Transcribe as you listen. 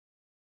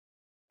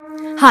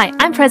Hi,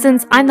 I'm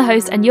Presence, I'm the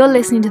host, and you're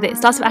listening to the It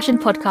Starts With Action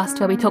podcast,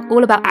 where we talk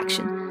all about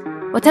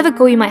action. Whatever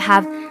goal you might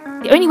have,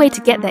 the only way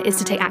to get there is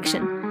to take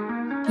action.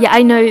 Yet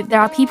I know there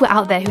are people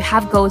out there who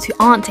have goals who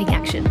aren't taking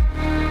action.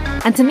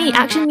 And to me,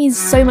 action means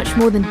so much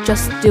more than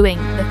just doing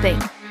the thing.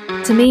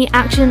 To me,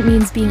 action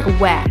means being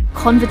aware,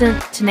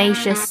 confident,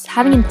 tenacious,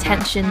 having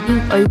intention,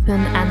 being open,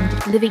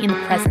 and living in the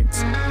present,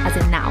 as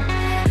in now.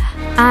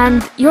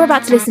 And you're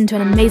about to listen to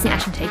an amazing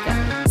action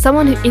taker,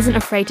 someone who isn't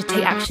afraid to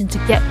take action to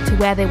get to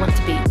where they want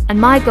to be. And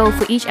my goal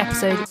for each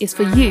episode is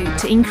for you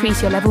to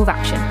increase your level of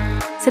action.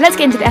 So let's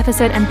get into the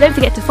episode, and don't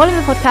forget to follow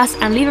the podcast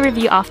and leave a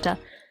review after.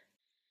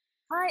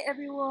 Hi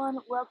everyone,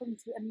 welcome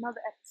to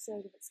another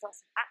episode of It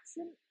Starts With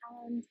Action,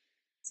 and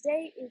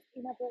today is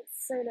another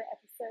solo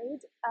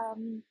episode.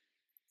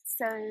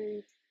 So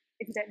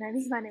if you don't know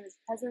me, my name is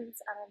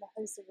Presence and I'm the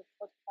host of the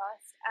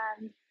podcast,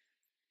 and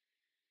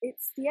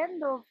it's the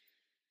end of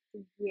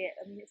the year.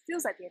 I mean, it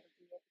feels like the end of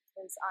the year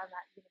because I'm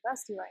at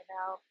university right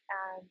now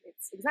and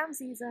it's exam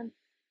season,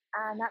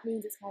 and that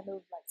means it's kind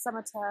of like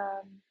summer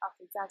term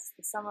after exams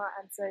for the summer.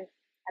 And so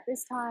at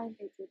this time,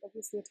 it's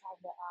obviously a time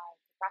where I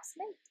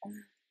procrastinate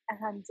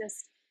and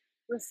just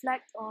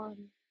reflect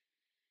on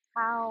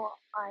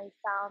how I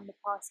found the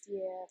past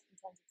year in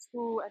terms of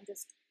school and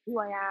just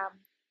who I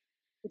am,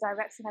 the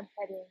direction I'm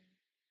heading,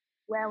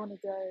 where I want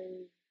to go,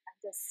 and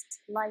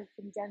just life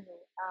in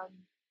general.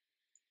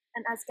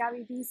 And as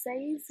Gary Vee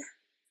says,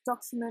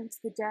 document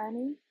the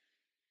journey.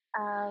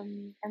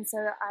 And so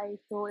I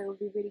thought it would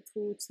be really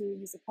cool to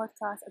use the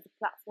podcast as a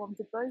platform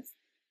to both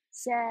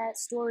share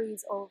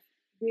stories of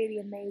really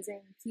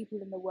amazing people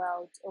in the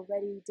world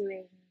already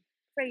doing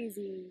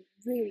crazy,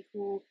 really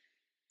cool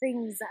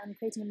things and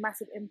creating a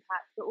massive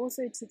impact, but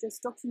also to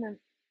just document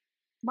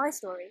my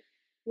story,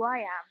 who I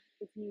am.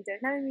 If you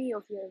don't know me, or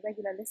if you're a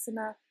regular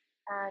listener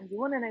and you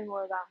want to know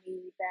more about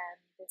me, then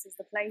this is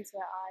the place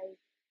where I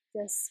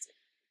just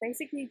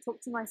basically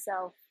talk to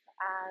myself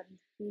and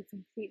be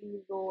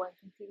completely raw and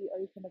completely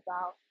open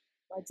about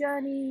my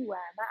journey, where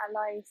I'm at in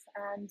life,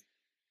 and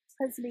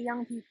hopefully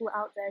young people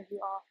out there who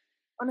are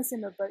on a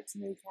similar boat to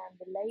me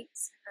can relate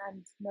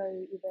and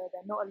know either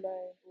they're not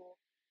alone or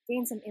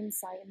gain some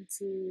insight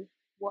into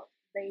what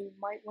they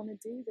might want to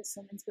do, just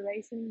some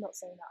inspiration, not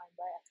saying that I'm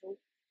right at all.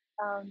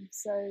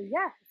 So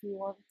yeah, if you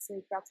want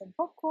to grab some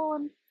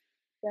popcorn,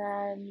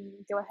 then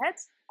go ahead,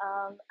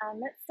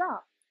 and let's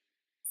start.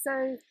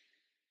 So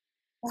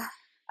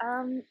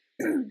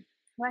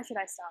where should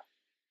I start?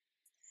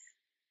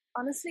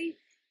 Honestly,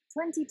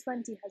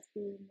 2020 has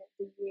been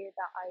the year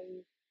that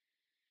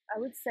I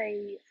would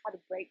say had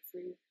a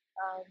breakthrough.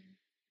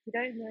 If you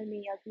don't know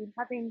me, I've been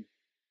having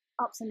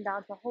ups and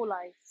downs my whole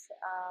life,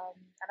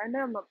 and I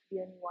know I'm not the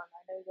only one.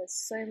 I know there's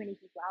so many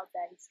people out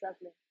there who are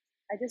struggling.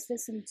 I just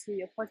listened to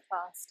your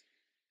podcast,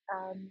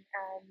 and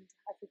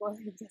I forgot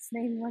what the guest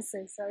name was,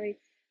 so sorry,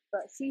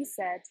 but she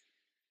said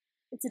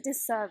it's a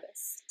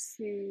disservice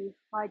to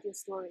hide your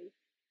story,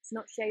 to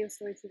not share your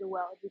story to the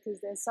world, because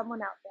there's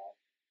someone out there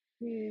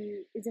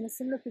who is in a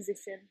similar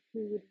position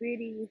who would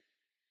really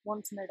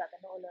want to know that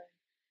they're not alone,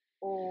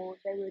 or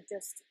they would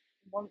just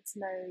want to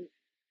know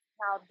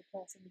how the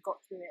person got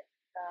through it.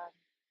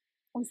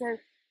 And so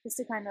just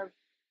to kind of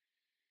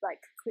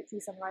like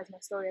quickly summarize my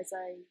story, as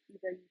I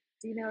either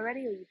do know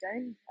already or you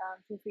don't,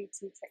 feel free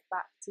to check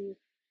back to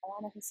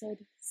around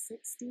episode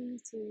 60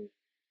 to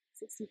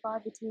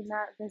 65. Between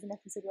that, there's an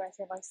episode where I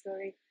share my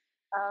story.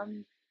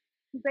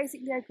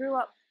 Basically, I grew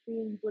up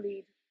being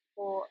bullied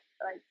for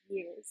like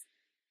years,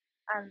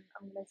 and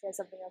I'm going to share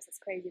something else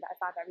that's crazy that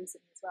I found out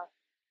recently as well.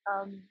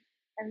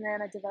 And then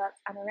I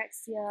developed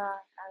anorexia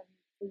and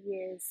for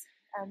years,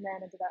 and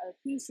then I developed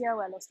alopecia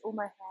where I lost all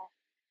my hair,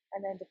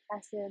 and then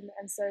depression.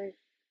 And so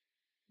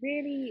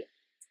really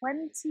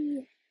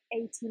 2018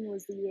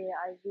 was the year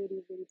I really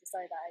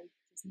decided that I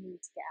just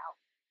needed to get out.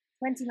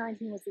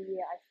 2019 was the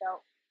year I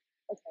felt,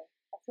 okay,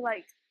 I feel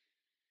like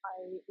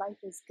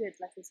life is good,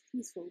 life is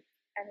peaceful.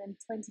 And then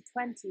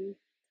 2020,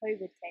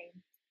 COVID came.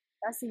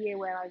 That's the year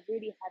where I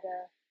really had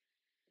a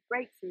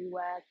breakthrough,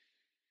 where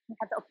I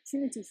had the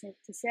opportunity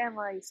to share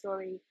my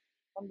story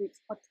on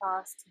Luke's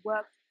podcast,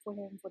 work for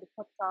him for the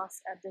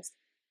podcast, and just,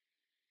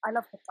 I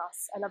love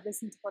podcasts. I love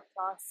listening to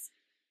podcasts.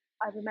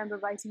 I remember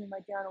writing in my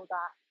journal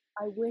that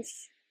I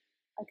wish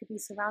I could be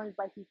surrounded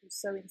by people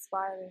so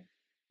inspiring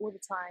all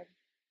the time.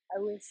 I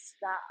wish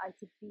that I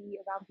could be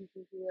around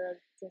people who are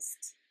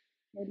just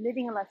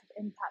living a life of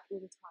impact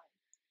all the time.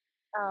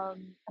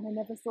 And I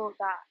never thought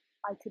that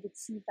I could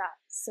achieve that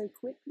so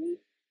quickly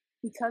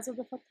because of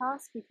the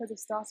podcast, because of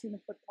starting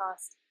the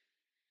podcast.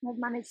 I've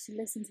managed to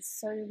listen to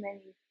so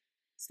many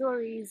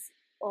stories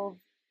of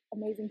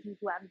amazing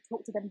people and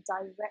talk to them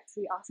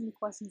directly, asking the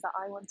questions that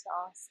I want to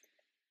ask.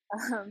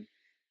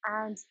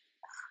 And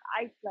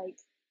I like,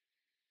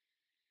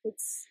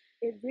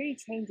 it really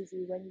changes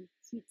you when you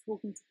keep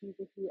talking to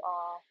people who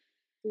are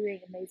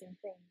doing amazing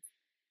things.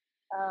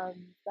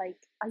 Like,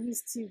 I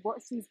used to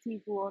watch these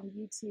people on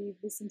YouTube,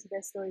 listen to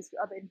their stories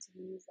for other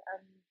interviews,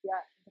 and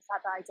yeah, the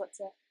fact that I got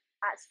to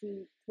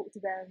actually talk to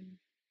them,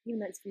 even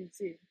though it's through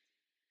Zoom,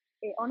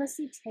 it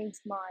honestly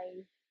changed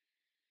my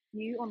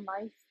view on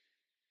life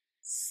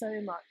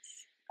so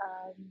much.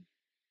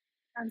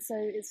 And so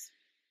it's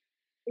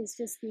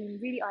just been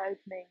really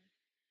eye-opening,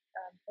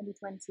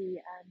 2020,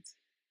 and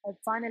I've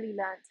finally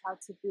learned how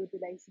to build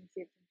relationships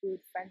and build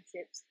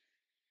friendships.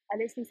 I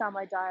literally found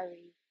my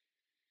diary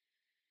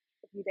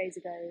a few days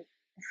ago,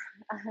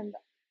 and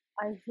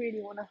I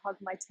really want to hug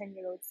my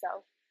 10-year-old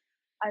self.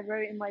 I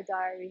wrote in my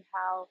diary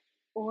how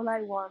all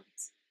I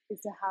want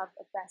is to have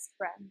a best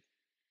friend,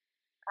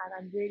 and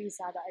I'm really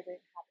sad that I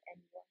don't have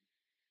anyone.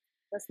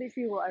 That's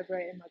literally what I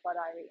wrote in my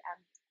diary,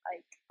 and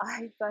like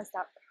I burst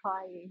out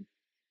crying,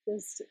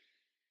 just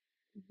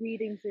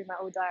reading through my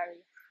old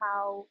diary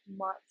how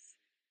much,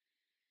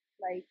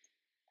 like,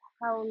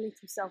 how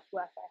little self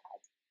worth I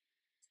had.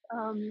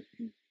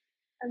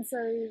 And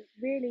so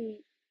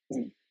really,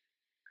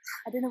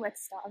 I don't know where to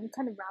start. I'm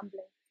kind of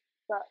rambling,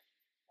 but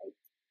like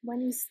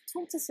when you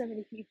talk to so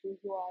many people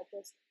who are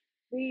just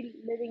really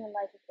living a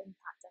life of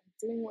impact and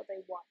doing what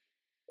they want,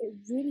 it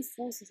really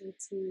forces you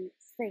to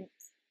think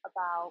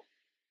about.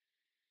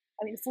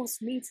 I mean, it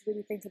forced me to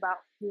really think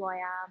about who I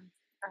am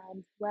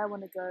and where I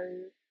want to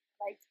go.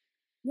 Like,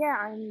 yeah,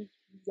 I'm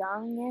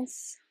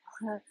youngish,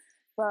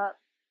 but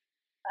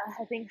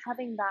I think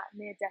having that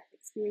near-death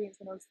experience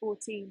when I was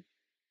 14,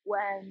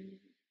 when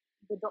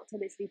the doctor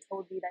literally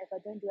told me that if I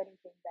don't do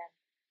anything, then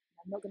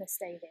I'm not going to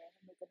stay here.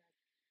 I'm not going to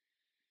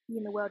be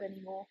in the world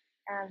anymore.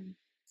 And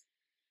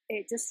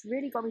it just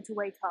really got me to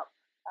wake up.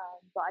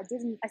 But I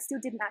still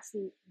didn't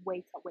actually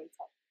wake up. Like,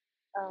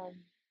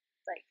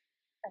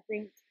 I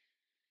think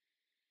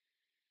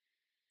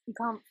you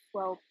can't,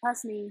 well,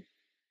 personally,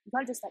 you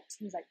can't just like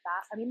change like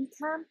that. I mean, you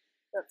can,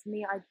 but for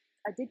me, I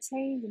did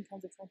change in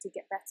terms of trying to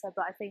get better.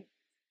 But I think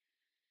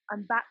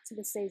I'm back to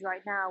the stage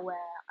right now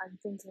where I'm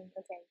thinking,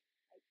 okay,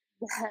 like,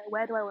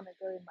 where do I want to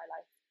go in my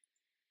life?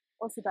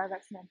 What's the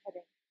direction I'm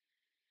heading?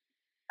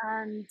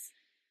 And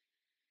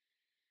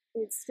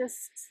it's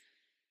just,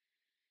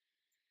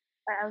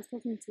 I was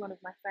talking to one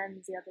of my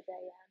friends the other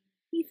day, and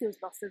he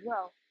feels lost as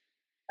well.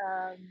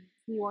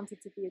 He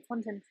wanted to be a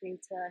content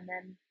creator,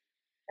 and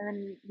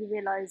then he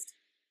realized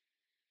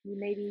he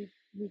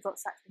got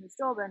sacked from his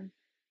job, and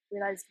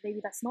realized maybe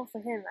that's not for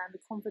him, and the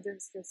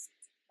confidence just,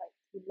 like,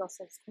 he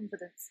lost his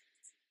confidence.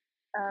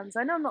 So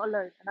I know I'm not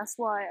alone, and that's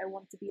why I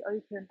want to be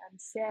open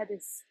and share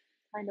this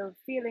kind of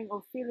feeling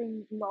of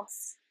feeling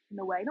lost in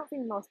a way. Not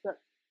feeling lost, but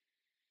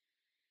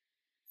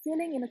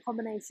feeling in a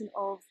combination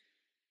of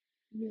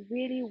you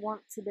really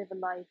want to live a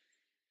life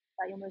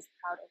that you're most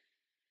proud of.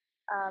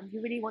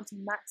 You really want to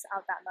max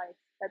out that life.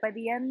 Like by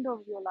the end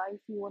of your life,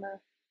 you wanna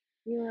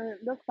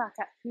look back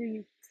at who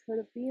you could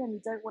have been, and you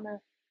don't want to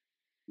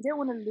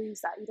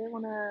lose that. You don't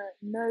want to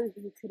know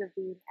who you could have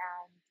been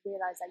and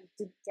realize that you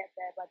didn't get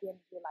there by the end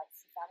of your life.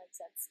 If that makes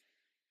sense.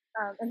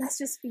 And that's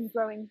just been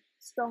growing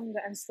stronger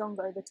and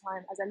stronger over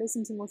time as I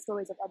listen to more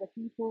stories of other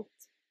people,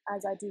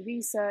 as I do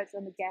research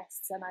on the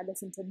guests, and I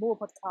listen to more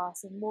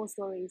podcasts and more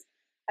stories.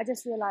 I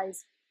just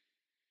realize,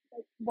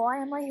 like, why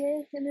am I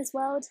here in this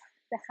world?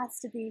 There has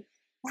to be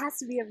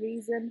a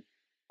reason.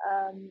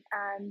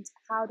 And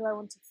how do I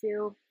want to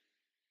feel?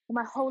 For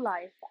my whole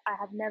life, I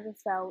have never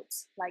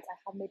felt like I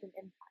have made an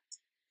impact.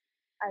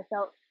 I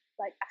felt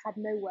like I had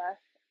no worth.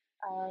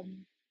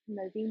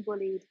 Being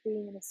bullied,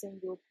 being in a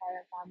single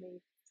parent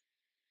family,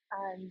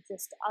 and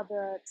just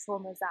other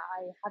traumas that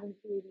I haven't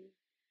really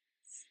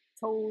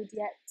told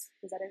yet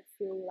because I don't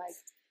feel like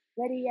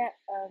ready yet.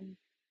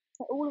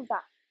 All of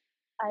that,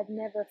 I've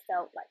never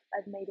felt like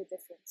I've made a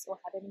difference or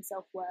had any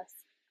self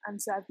worth,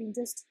 and so I've been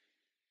just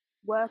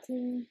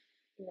working,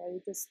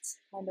 just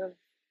kind of.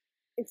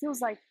 It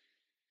feels like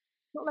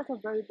not like a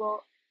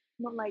robot,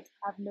 not like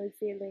I have no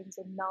feelings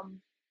or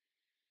numb,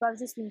 but I've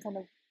just been kind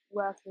of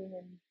working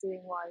and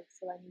doing what I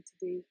feel I need to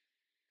do.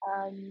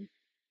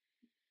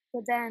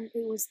 But then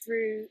it was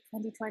through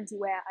 2020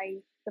 where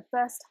the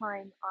first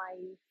time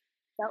I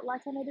felt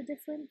like I made a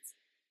difference,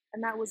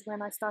 and that was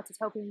when I started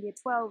helping year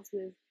 12s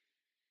with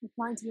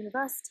applying to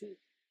university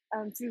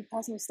through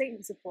personal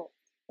statement support.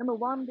 Number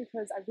one,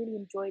 because I really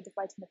enjoyed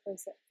writing the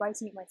process,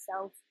 writing it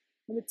myself.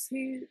 Number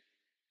two,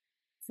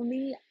 for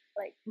me,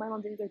 like my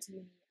mom didn't go to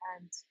uni,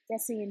 and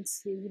getting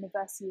into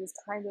university was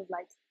kind of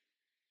like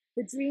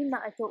the dream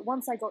that I thought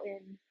once I got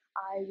in,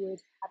 I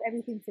would have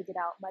everything figured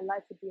out. My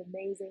life would be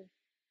amazing,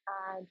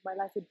 and my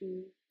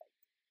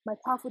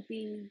path would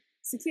be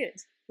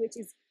secured, which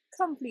is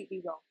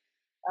completely wrong.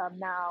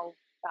 Now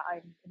that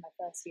I'm in my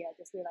first year, I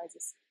just realize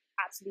it's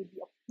absolutely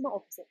not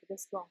opposite, but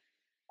just wrong.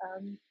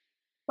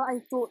 But I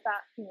thought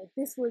that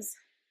this was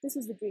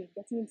the dream.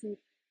 Getting into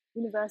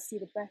university,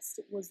 the best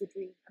was the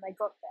dream, and I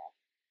got there.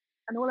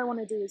 And all I want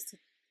to do is to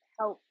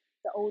help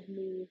the old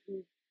me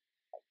who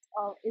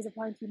is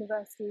applying to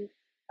university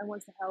and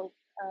wants to help,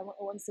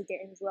 wants to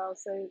get in as well.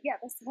 So yeah,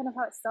 that's kind of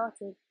how it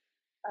started.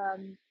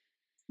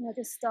 I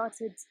just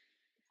started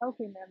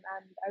helping them,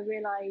 and I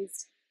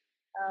realized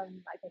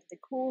I did a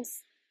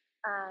course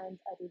and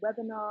I did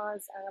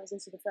webinars, and that was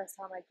also the first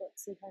time I got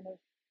to kind of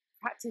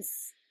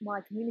practice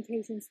my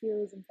communication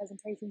skills and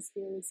presentation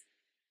skills.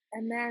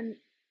 And then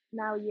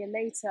now a year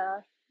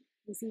later,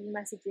 receiving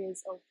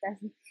messages of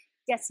them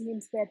getting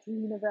into their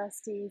dream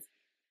universities,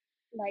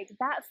 like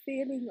that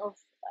feeling of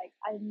like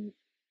I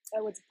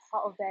was a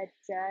part of their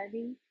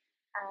journey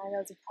and I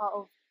was a part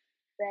of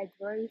their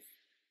growth.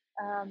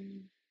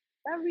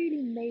 That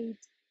really made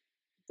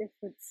a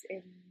difference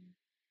in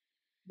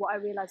what I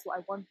realized what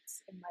I want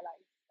in my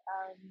life.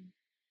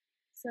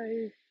 So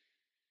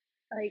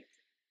like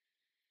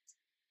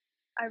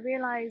I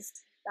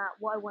realized that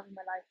what I want in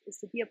my life is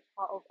to be a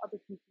part of other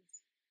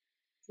people's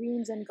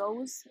dreams and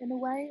goals in a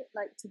way,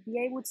 like to be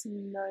able to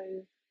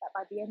know that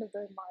by the end of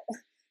my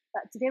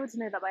that to be able to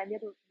know that by the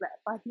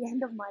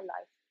end of my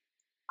life,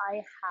 I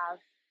have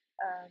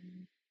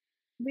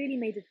really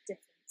made a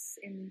difference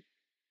in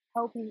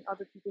helping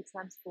other people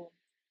transform.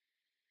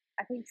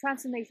 I think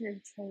transformation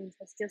and change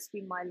has just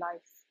been my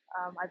life.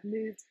 I've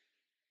moved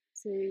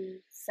to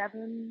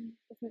 7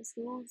 different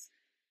schools,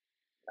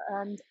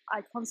 and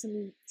I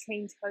constantly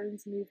change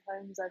homes, move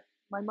homes.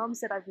 My mum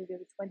said I've moved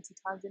over 20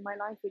 times in my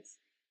life, which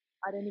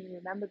I don't even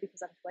remember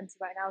because I'm 20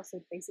 right now. So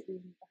basically,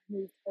 I've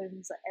moved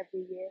homes like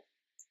every year.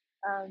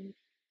 Um,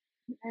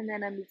 and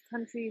then I moved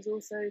countries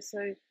also.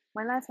 So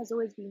my life has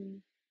always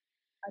been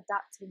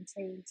adapting,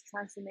 change,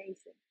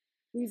 transformation,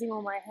 losing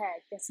all my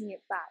hair, getting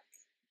it back,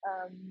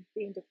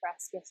 being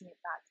depressed, getting it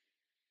back,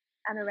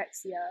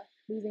 anorexia,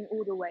 losing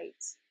all the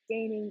weight,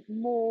 gaining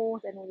more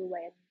than all the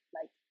weight. And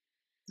like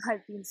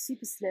I've been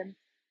super slim,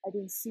 I've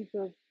been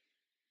super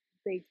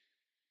big.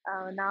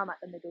 Now I'm at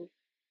the middle.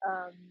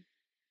 Um,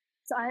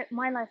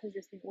 my life has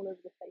just been all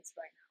over the place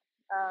right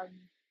now.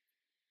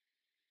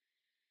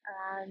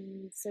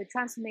 And so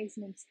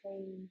transformation and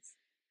change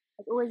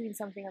has always been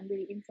something I'm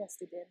really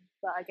interested in.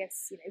 But I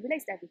guess it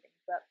relates to everything.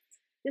 But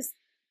just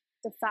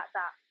the fact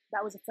that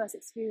that was the first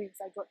experience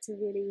I got to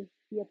really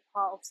be a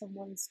part of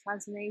someone's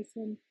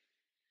transformation,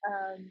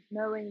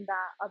 knowing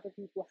that other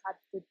people had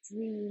the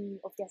dream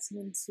of getting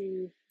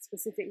into a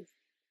specific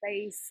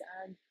place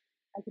and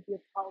I could be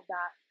a part of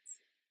that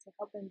to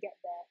help them get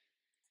there.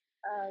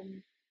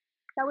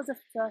 That was the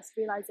first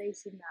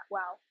realization that,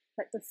 wow,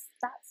 like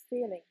that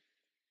feeling,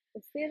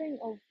 the feeling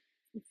of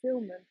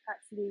fulfillment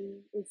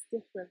actually is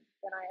different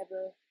than I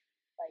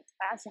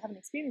actually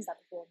haven't experienced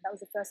that before. That was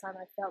the first time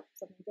I felt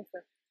something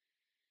different.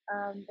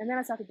 And then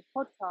I started the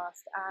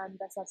podcast and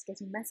I started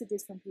getting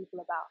messages from people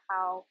about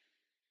how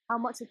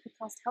much the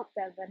podcast helped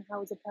them and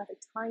how it was the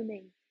perfect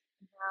timing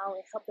and how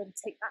it helped them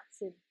take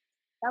action.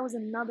 That was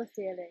another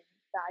feeling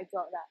that I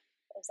got, that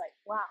I was like,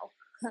 wow,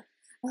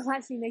 I'm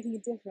actually making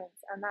a difference.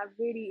 And that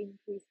really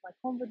increased my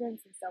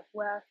confidence and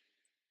self-worth.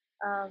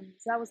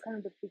 So that was kind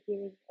of the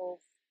beginning of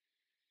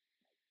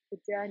the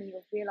journey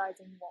of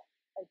realizing what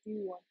I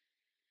do want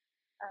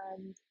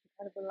and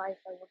kind of the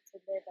life I want to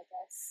live, I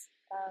guess.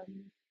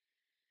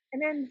 And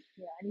then,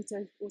 I need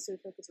to also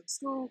focus on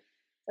school.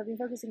 So I've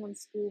been focusing on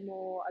school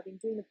more. I've been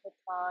doing the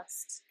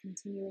podcast,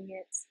 continuing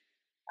it.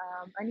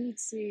 I need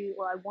to,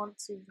 or I want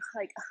to,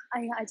 like,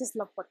 I just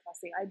love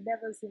podcasting. I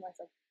never see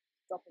myself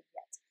stopping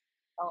yet.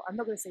 Oh, I'm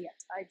not going to say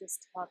yet. I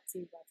just can't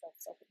see myself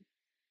stopping.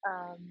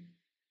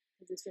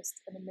 Because it's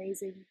just an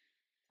amazing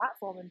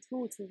platform and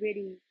tool to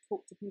really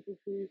talk to people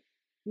who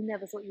you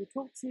never thought you would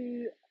talk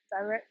to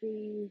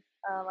directly.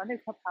 I know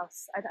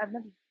Clubhouse. I've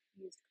never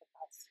used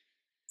Clubhouse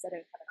because I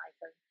don't have an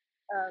iPhone.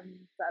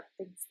 But I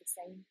think it's the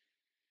same.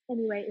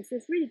 Anyway, it's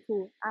just really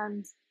cool.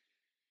 And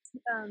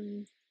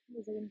what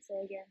was I going to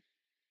say again?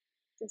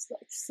 Just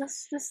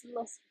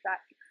lost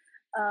track.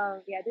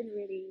 I didn't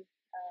really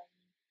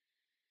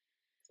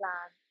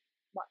plan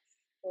much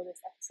for this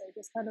episode.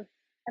 Just kind of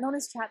an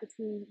honest chat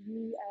between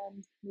you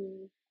and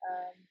me,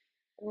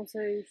 and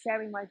also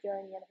sharing my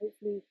journey. And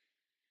hopefully,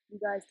 you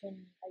guys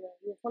can either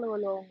follow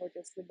along or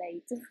just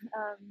relate. But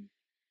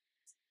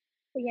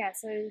yeah,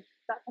 so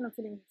that kind of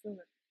feeling of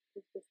fulfillment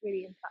was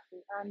really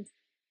impactful.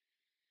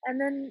 And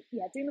then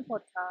doing the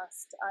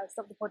podcast, I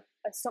stopped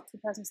the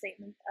personal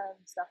statement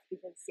stuff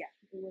because it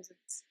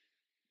wasn't,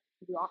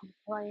 people aren't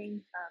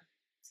replying,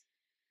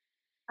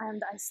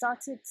 and I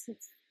started to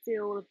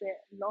feel a bit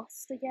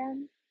lost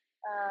again.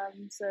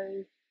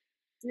 So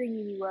doing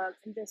uni work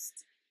and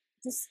just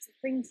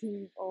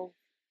thinking of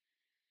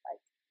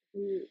like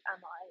who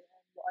am I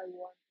and what I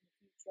want in the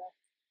future.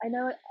 I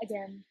know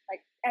again,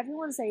 like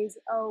everyone says,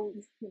 oh,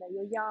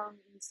 you're young,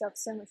 you still have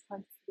so much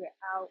time to figure it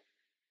out.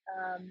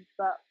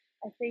 But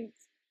I think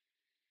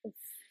the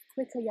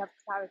quicker you have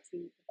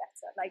clarity, the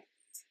better. Like,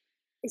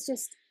 it's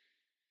just,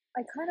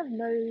 I kind of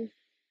know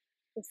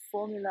the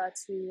formula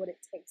to what it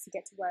takes to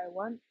get to where I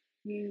want.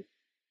 You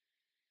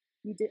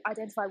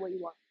identify what you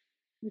want.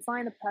 You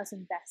find the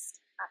person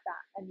best at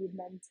that, and you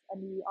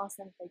ask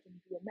them if they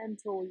can be a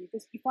mentor. You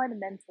find a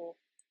mentor.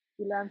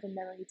 You learn from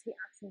them, and you take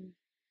action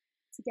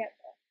to get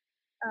there.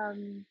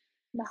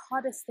 The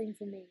hardest thing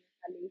for me,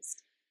 at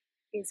least,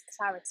 is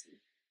clarity.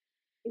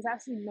 It's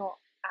actually not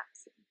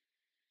action.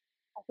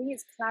 I think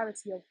it's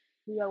clarity of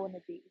who I want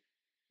to be,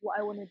 what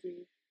I want to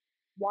do,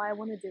 why I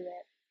want to do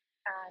it,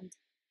 and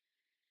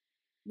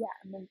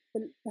and then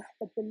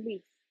the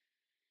belief.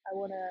 I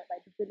want to,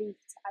 like, the belief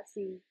to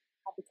actually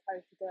have the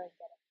courage to go and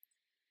get it.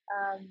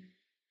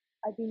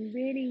 I've been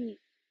really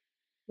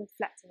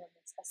reflecting on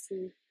this as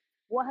to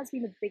what has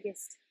been the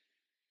biggest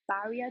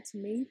barrier to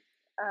me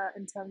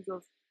in terms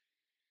of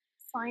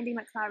finding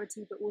that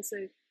clarity, but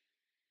also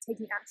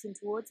taking action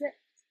towards it.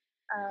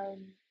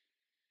 Um,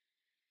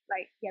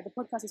 the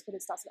podcast is called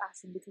It Starts with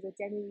Action because I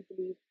genuinely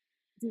believe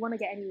if we want to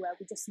get anywhere,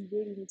 we just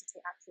really need to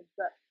take action.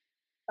 But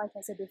like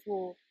I said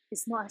before,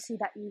 it's not actually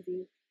that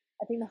easy.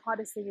 I think the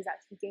hardest thing is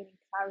actually gaining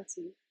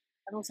clarity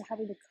and also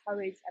having the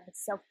courage and the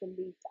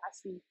self-belief to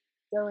actually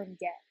go and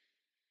get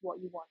what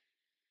you want.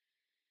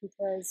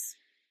 Because,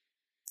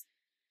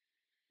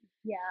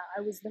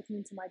 I was looking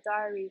into my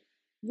diary,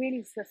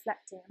 really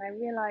reflecting, and I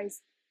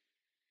realized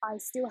I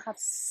still have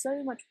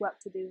so much work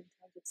to do in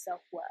terms of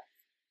self-worth.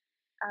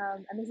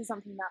 And this is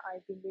something that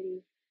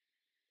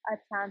I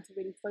plan to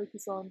really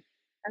focus on.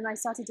 And I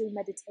started doing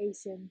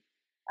meditation.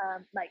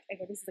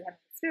 This is the kind of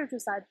spiritual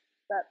side,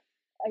 but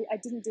I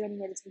didn't do any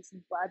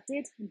meditation. Well, I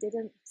did and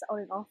didn't, on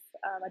and off.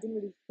 I didn't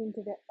really think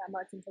of it that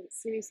much and take it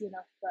seriously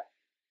enough, but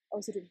I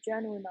also didn't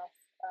journal enough.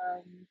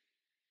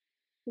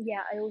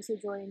 I also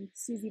joined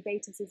Susie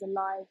Bates'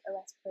 Alive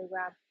OS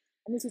program.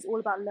 And this was all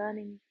about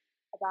learning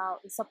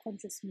about the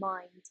subconscious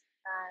mind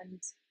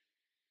and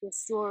your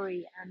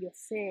story and your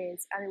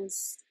fears. And it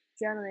was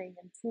journaling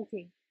and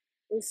talking.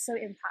 It was so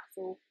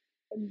impactful.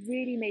 It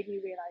really made me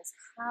realize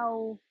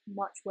how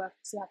much work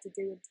you have to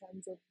do in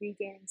terms of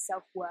regaining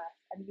self-worth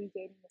and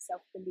regaining the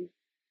self-belief.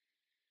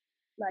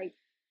 Like,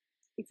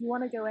 if you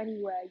want to go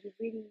anywhere, you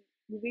really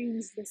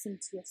need to listen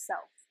to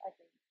yourself, I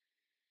think.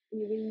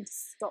 You really need to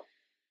stop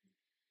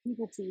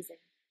people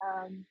pleasing.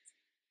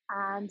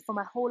 And for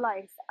my whole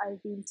life,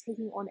 I've been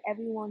taking on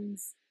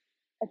everyone's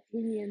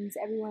opinions,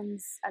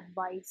 everyone's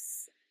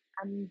advice,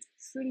 and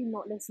truly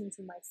not listening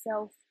to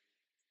myself.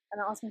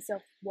 And I ask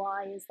myself,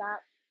 why is that?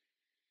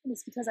 And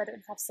it's because I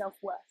don't have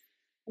self-worth.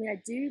 I mean, I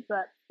do,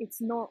 but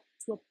it's not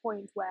to a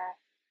point where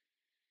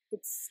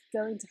it's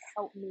going to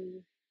help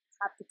me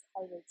have the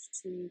courage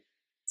to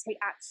take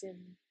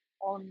action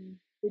on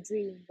the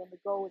dreams, on the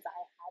goals that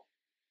I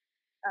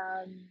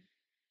have.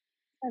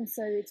 And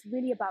so it's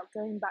really about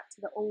going back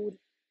to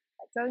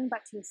going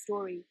back to your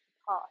story,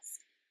 the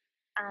past,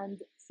 and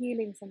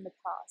healing from the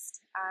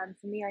past. And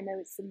for me, I know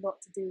it's a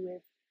lot to do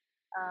with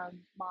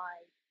my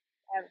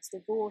parents'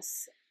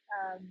 divorce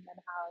and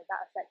how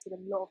that affected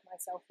a lot of my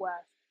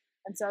self-worth.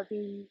 And so I've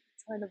been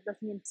kind of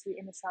looking into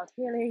inner child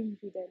healing,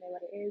 if you don't know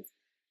what it is,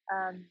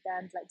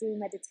 then like doing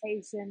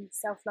meditation,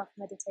 self-love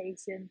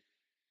meditation,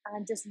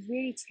 and just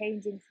really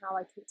changing how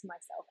I talk to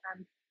myself.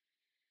 And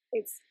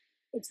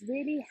it's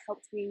really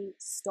helped me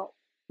stop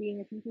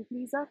being a people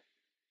pleaser.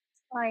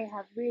 I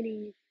have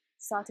really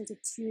started to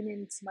tune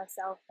into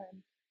myself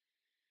and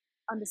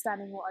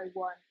understanding what I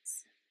want.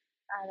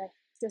 And I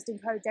just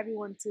encourage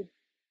everyone to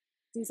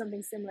do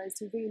something similar, is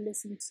to really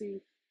listen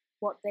to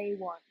what they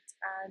want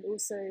and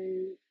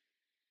also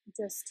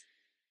just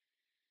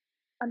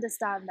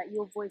understand that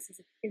your voice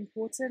is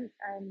important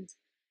and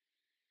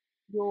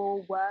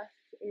your worth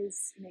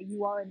is,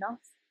 you are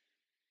enough.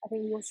 I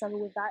think we all struggle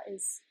with that.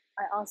 Is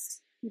I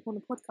asked people on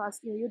the podcast,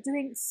 you're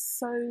doing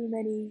so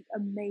many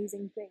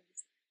amazing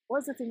things.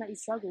 What's the thing that you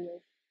struggle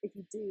with if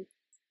you do?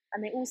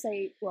 And they all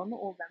say, well, not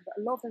all of them, but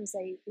a lot of them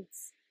say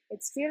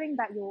it's feeling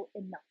that you're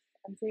enough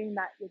and feeling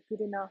that you're good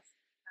enough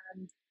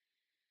and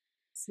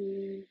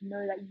to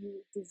know that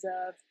you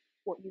deserve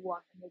what you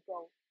want and your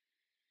goal.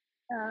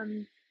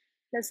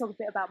 Let's talk a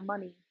bit about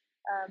money.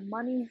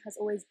 Money has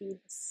always been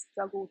a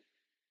struggle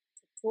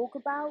to talk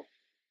about,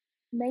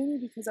 mainly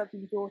because I've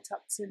been brought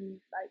up to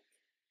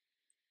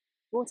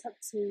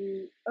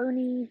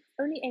only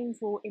aim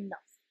for enough,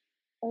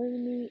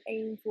 only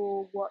aim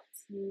for what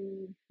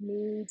you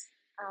need,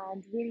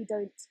 and really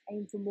don't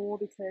aim for more,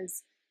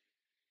 because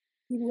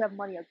people who have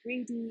money are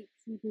greedy.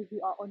 People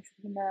who are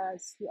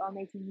entrepreneurs, who are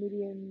making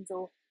millions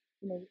or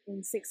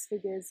in six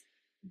figures,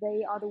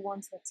 they are the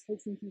ones who are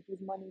taking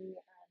people's money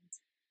and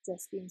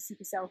just being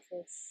super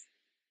selfish.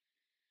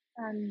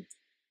 And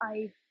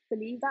I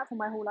believe that for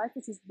my whole life,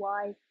 which is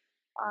why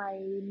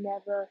I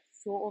never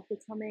thought of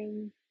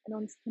becoming an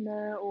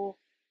entrepreneur or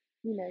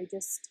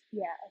just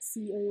a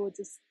CEO or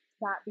just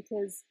that,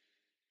 because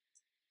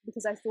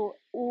I thought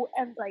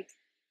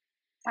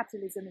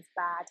capitalism is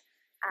bad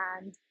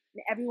and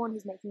everyone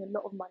who's making a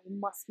lot of money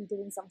must be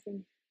doing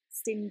something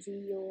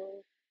stingy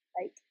or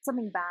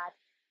something bad.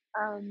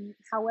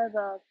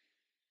 However,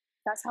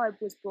 that's how I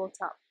was brought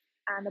up.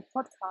 And a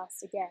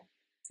podcast, again,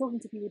 talking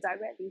to people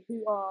directly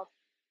who are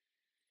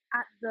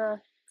at the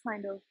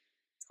kind of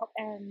top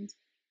end,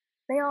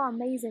 they are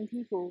amazing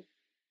people.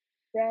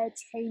 They're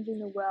changing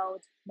the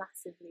world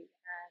massively,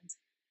 and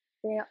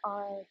they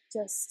are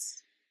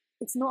just,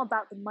 it's not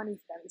about the money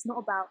for them. It's not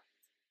about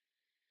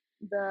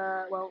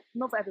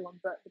not for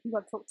everyone, but the people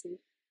I've talked to,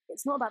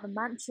 it's not about the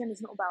mansion,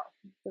 it's not about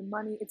the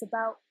money, it's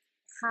about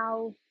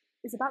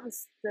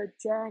the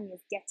journey of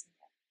getting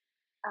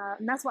there.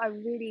 And that's what I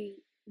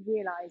really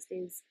realized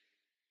is,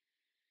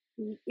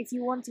 if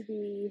you want to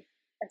be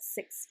a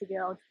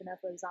six-figure entrepreneur,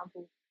 for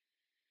example,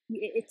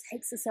 it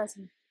takes a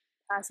certain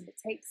person,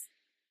 it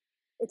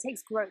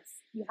takes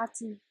growth. You have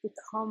to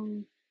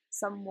become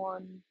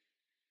someone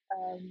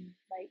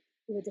like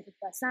with a different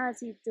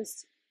personality.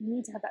 Just you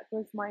need to have that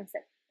growth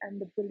mindset and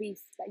the belief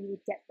that you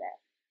would get there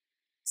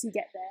to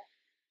get there.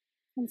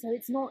 And so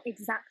it's not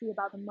exactly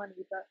about the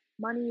money, but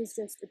money is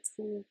just a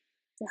tool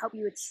to help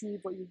you achieve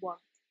what you want.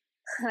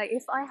 Like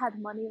if I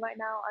had money right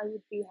now, I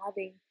would be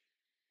having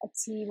a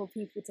team of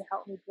people to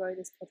help me grow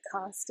this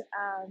podcast.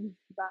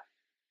 But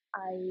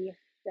I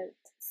don't.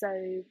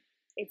 So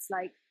it's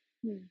like,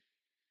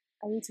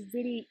 I need to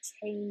really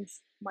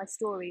change my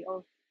story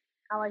of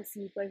how I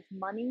see both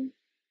money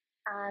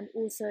and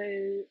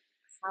also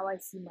how I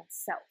see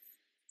myself.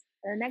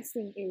 And the next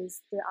thing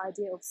is the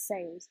idea of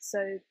sales.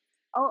 So,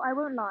 I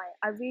won't lie,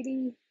 I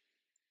really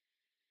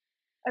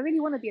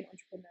want to be an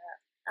entrepreneur,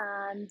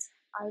 and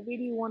I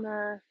really want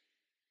to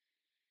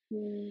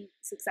be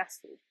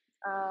successful.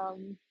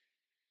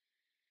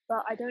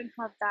 But I don't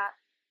have that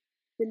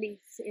belief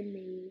in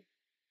me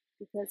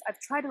because I've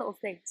tried a lot of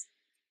things.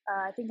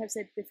 I think I've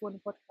said before in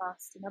the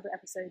podcast, in other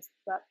episodes,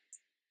 but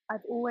I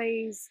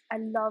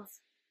love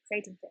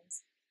creating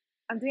things.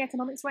 I'm doing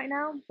economics right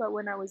now, but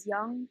when I was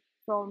young,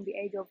 from the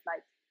age of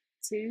like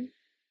 2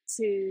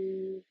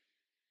 to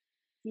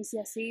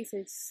GCSE,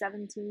 so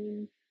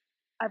 17,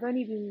 I've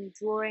only been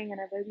drawing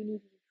and I've only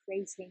been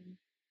creating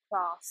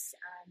crafts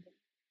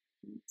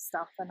and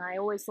stuff. And I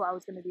always thought I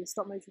was going to be a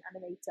stop motion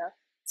animator.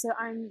 So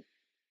I'm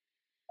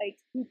like,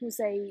 people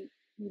say,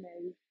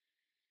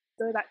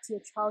 go back to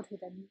your childhood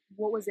and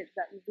what was it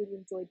that you really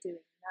enjoyed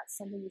doing? That's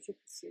something you should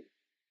pursue.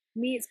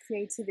 Me, it's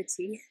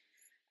creativity.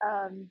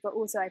 But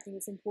also I think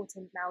it's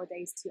important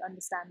nowadays to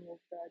understand more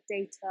of the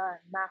data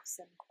and maths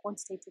and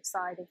quantitative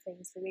side of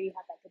things to really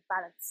have like a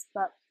balance.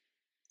 But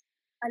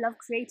I love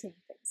creating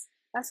things.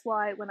 That's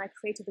why when I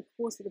created the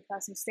course for the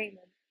personal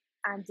statement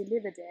and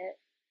delivered it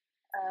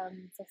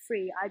for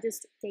free, I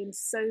just gained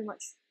so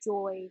much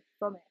joy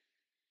from it.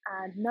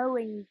 And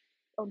knowing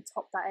on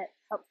top that it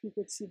helped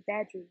people achieve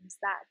their dreams,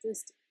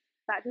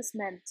 that just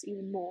meant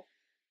even more.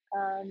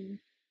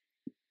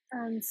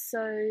 And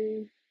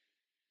so,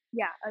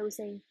 yeah, I was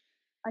saying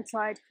I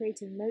tried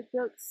creating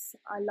notebooks.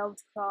 I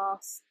loved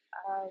crafts.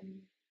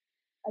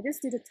 I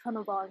just did a ton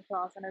of art and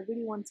crafts, and I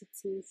really wanted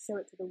to show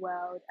it to the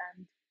world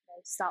and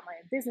start my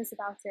own business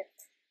about it.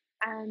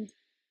 And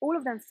all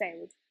of them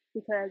failed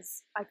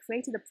because I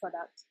created a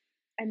product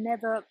and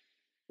never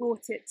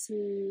brought it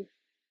to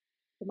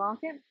the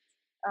market.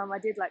 I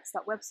did like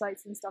start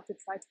websites and stuff to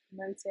try to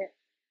promote it,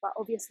 but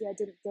obviously I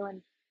didn't go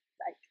and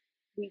like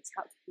reach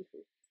out to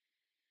people.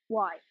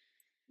 Why?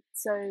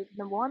 So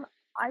number one,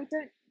 I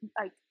don't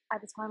like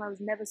at the time I was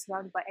never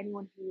surrounded by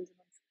anyone who was an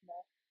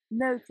entrepreneur.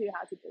 No clue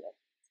how to do it.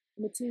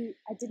 Number two,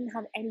 I didn't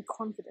have any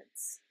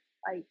confidence.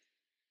 Like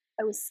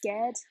I was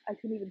scared. I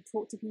couldn't even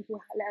talk to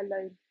people, let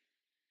alone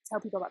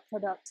tell people about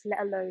product,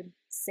 let alone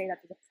say that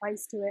there's a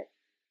price to it.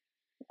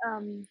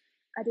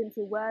 I didn't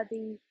feel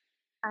worthy,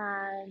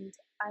 and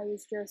I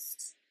was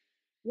just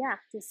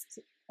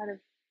kind of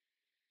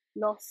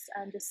lost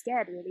and just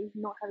scared, really,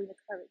 not having the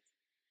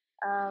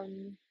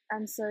courage.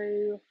 And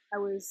so I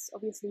was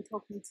obviously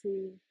talking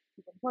to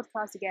people on the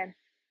podcast again.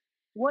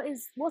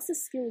 What's the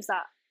skills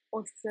that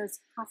entrepreneurs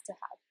have to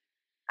have?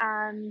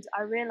 And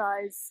I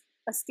realized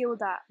a skill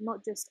that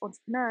not just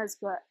entrepreneurs,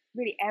 but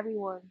really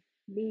everyone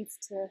needs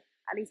to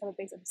at least have a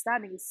basic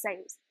understanding is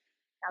sales.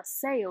 Now,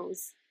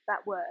 sales,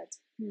 that word,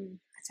 I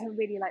don't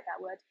really like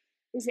that word.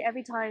 Usually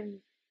every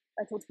time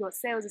I talk to people about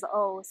sales, it's like,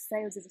 oh,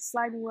 sales is a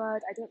slimy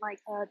word. I don't like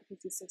her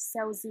because she's so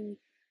salesy.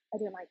 I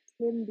don't like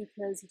him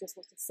because he just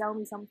wants to sell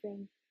me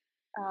something.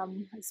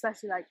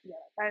 Especially like, my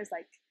parents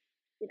like,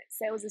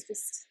 sales is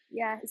just,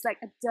 it's like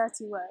a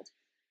dirty word.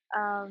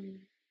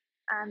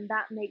 And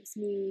that makes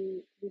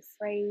me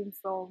refrain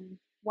from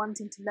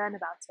wanting to learn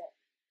about it,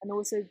 and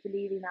also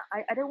believing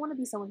that I don't want to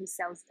be someone who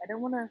sells. I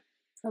don't want to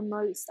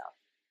promote stuff.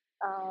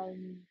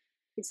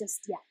 It's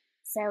just,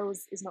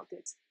 sales is not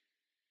good.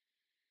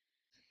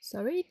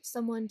 Sorry,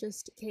 someone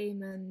just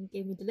came and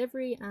gave me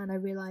delivery and I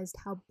realised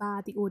how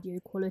bad the audio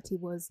quality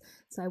was,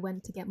 so I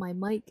went to get my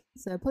mic,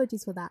 so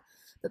apologies for that.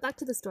 But back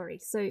to the story.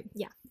 So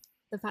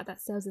the fact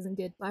that sales isn't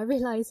good, but I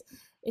realise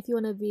if you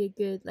want to be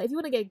if you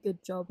want to get a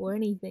good job or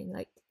anything,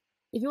 like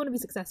if you want to be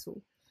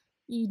successful,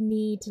 you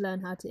need to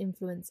learn how to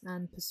influence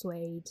and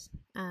persuade.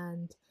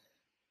 And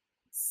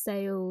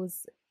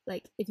sales,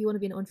 like if you want to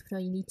be an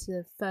entrepreneur, you need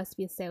to first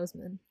be a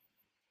salesman.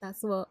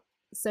 That's what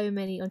so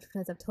many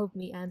entrepreneurs have told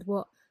me, and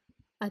what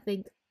I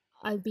think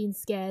I've been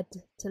scared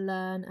to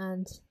learn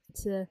and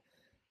to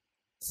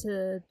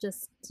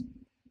just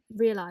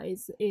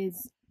realize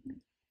is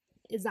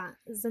that.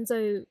 And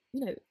so,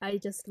 I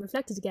just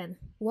reflected again.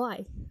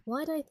 Why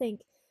do I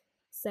think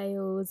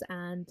sales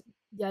and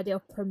the idea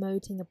of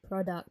promoting a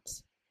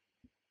product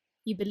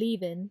you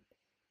believe in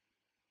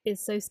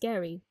is so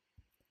scary?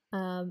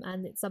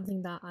 And it's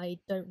something that I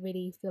don't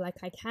really feel like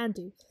I can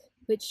do,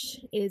 which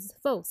is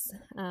false.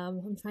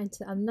 I'm trying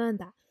to unlearn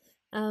that.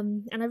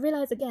 And I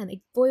realize again,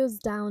 it boils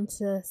down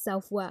to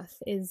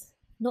self-worth, is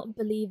not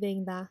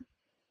believing that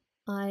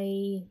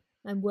I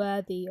am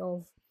worthy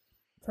of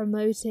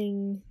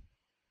promoting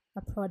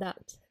a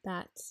product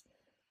that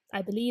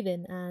I believe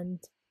in. And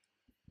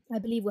I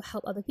believe will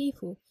help other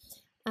people.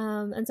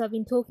 And so I've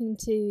been talking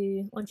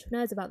to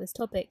entrepreneurs about this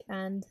topic,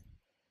 and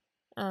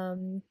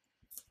I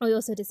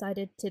also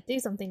decided to do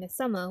something this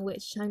summer,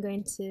 which I'm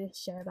going to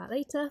share about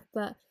later.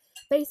 But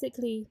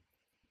basically,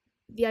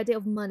 the idea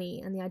of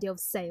money and the idea of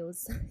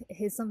sales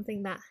is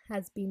something that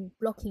has been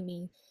blocking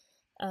me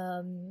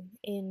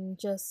in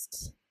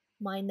just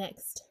my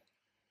next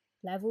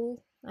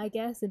level, I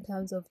guess, in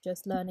terms of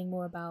just learning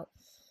more about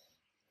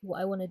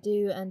what I want to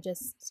do and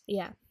just,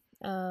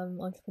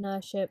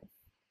 entrepreneurship.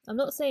 I'm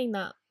not saying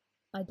that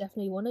I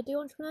definitely want to do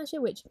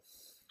entrepreneurship, which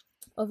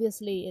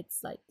obviously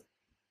it's like,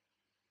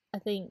 I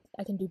think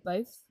I can do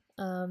both.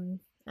 And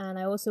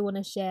I also want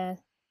to share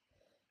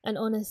an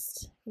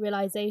honest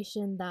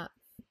realization that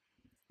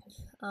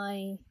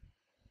I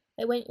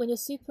when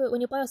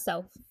you're by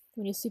yourself,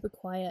 when you're super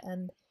quiet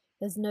and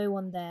there's no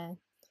one there,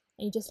 and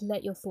you just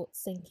let your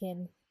thoughts sink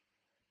in.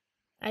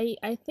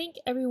 I think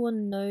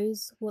everyone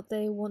knows what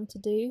they want to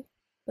do,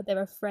 but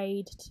they're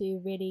afraid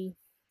to really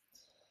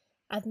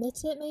admit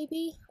it,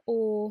 maybe.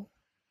 Or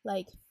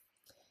like,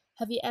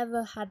 have you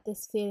ever had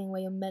this feeling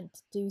where you're meant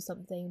to do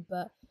something,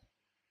 but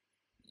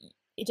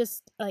it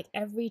just, like,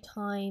 every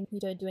time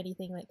you don't do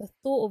anything, like the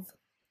thought of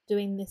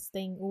doing this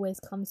thing always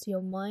comes to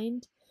your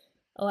mind,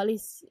 or at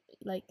least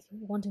like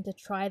wanting to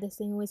try this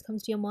thing always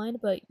comes to your mind,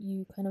 but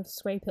you kind of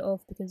scrape it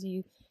off because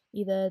you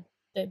either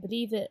don't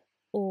believe it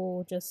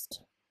or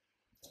just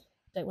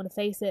don't want to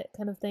face it,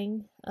 kind of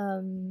thing.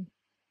 But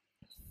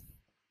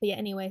yeah,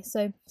 anyway,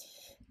 so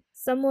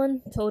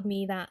someone told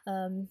me that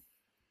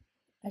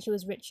actually it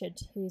was Richard,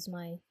 who's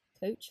my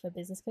coach, my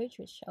business coach,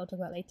 which I'll talk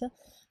about later.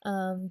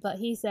 But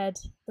he said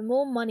the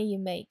more money you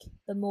make,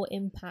 the more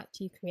impact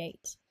you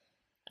create.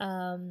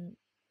 And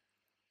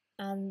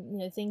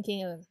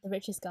thinking of the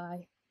richest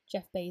guy,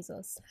 Jeff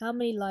Bezos, how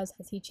many lives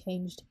has he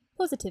changed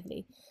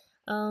positively?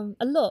 A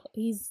lot.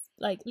 He's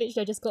like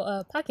literally just got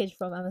a package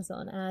from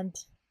Amazon, and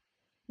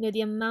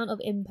the amount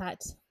of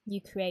impact you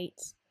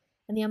create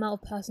and the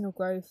amount of personal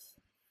growth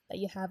that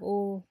you have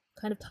all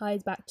kind of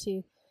ties back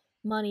to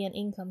money and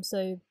income.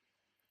 So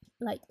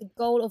like the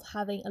goal of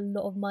having a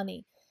lot of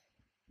money,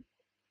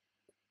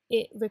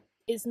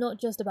 it's not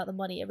just about the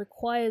money. It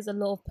requires a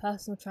lot of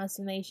personal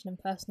transformation and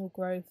personal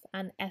growth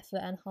and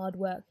effort and hard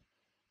work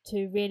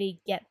to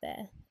really get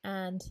there.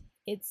 And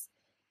it's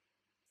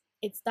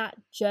that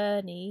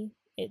journey,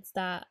 it's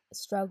that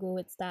struggle,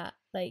 it's that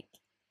like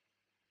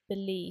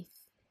belief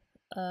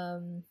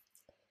of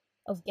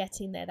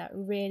getting there that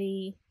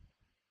really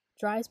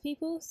drives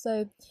people.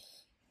 So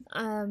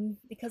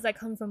because I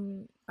come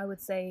from, I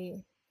would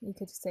say, you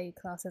could say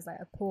class as like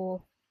a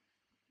poor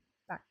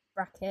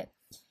bracket,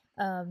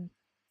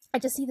 I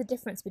just see the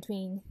difference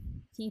between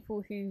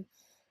people who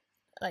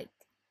like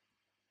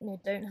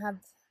don't have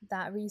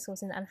that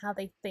resource and how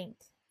they think,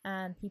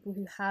 and people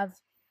who have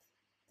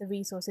the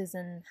resources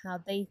and how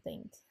they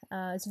think.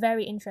 It's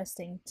very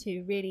interesting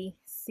to really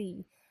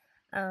see.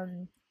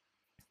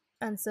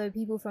 And so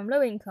people from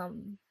low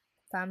income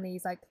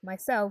families like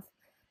myself,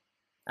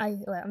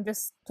 I'm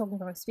just talking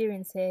from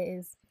experience here,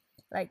 is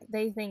like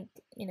they think,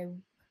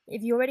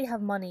 if you already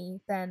have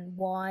money, then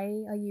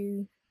why are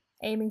you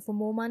aiming for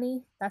more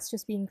money? That's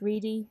just being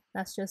greedy.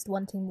 That's just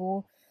wanting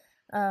more.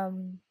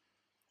 And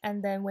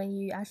then when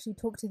you actually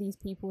talk to these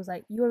people, it's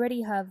like, you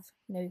already have,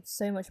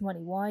 so much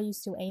money. Why are you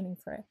still aiming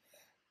for it?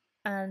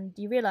 And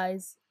you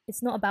realize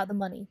it's not about the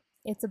money.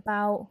 It's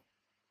about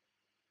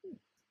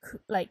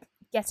like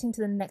getting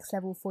to the next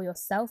level for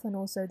yourself, and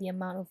also the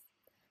amount of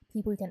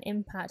people you can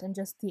impact, and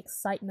just the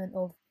excitement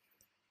of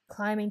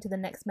climbing to the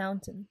next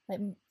mountain.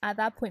 Like at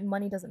that point,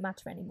 money doesn't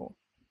matter anymore.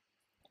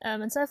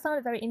 And so I found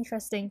it very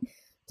interesting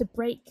to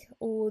break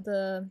all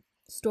the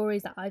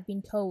stories that I've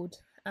been told.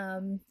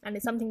 And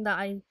it's something that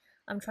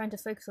I'm trying to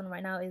focus on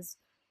right now, is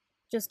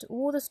just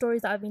all the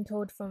stories that I've been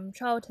told from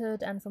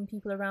childhood and from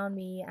people around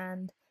me,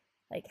 and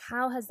like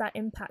how has that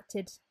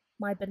impacted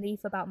my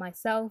belief about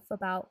myself,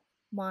 about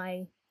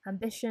my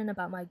ambition,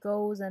 about my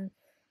goals, and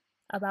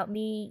about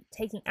me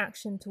taking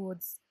action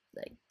towards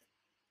like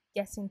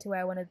getting to where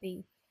I want to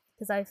be.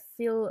 Because I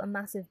feel a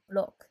massive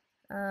block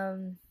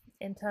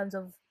in terms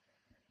of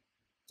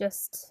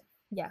just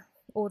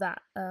all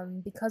that,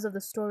 because of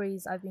the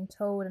stories I've been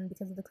told, and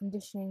because of the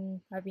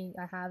conditioning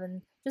I have,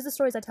 and just the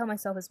stories I tell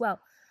myself as well.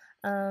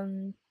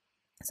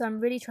 So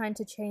I'm really trying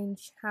to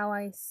change how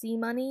I see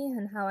money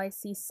and how I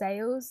see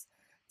sales.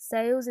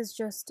 Sales is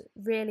just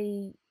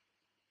really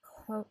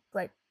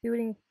like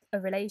building a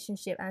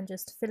relationship and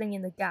just filling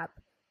in the gap.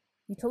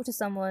 You talk to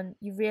someone,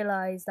 you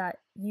realize that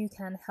you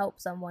can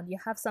help someone, you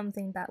have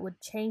something that would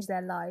change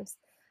their lives.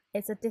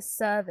 It's a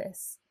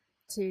disservice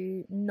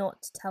to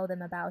not tell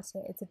them about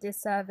it. It's a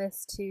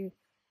disservice to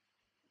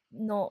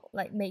not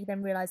like make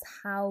them realize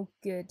how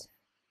good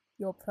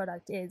your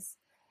product is.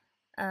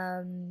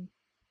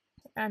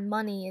 And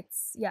money,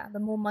 it's the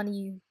more money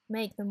you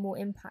make, the more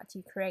impact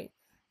you create.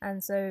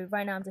 And so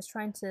right now I'm just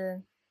trying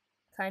to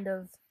kind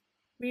of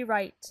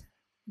rewrite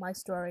my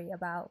story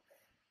about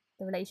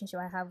the relationship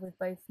I have with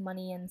both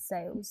money and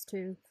sales,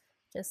 to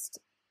just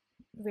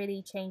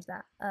really change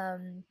that.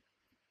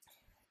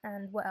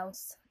 And what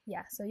else?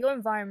 Yeah, so your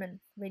environment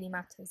really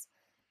matters.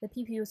 The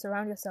people you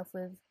surround yourself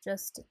with,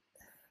 just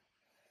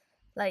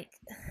like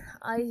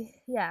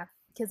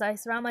because I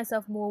surround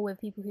myself more with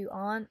people who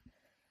aren't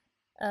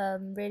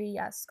really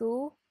at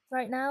school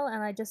right now,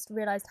 and I just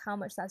realized how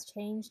much that's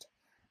changed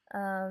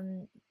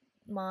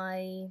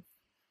my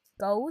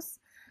goals,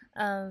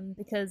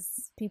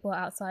 because people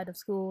outside of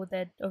school,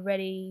 they're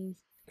already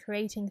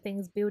creating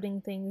things,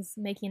 building things,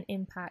 making an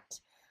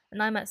impact,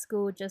 and I'm at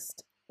school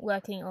just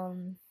working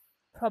on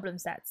problem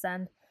sets,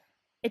 and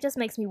it just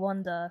makes me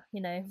wonder,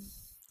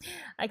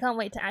 I can't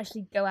wait to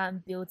actually go out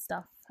and build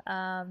stuff,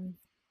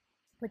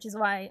 which is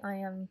why I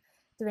am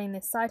doing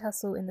this side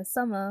hustle in the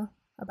summer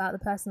about the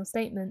personal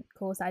statement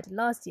course I did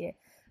last year,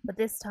 but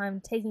this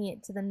time taking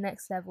it to the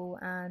next level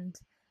and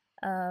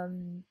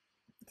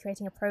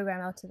creating a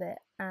program out of it,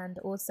 and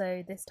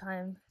also this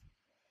time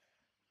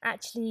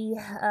actually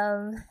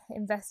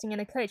investing in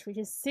a coach, which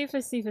is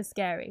super super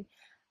scary,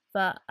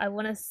 but I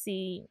want to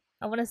see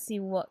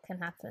what can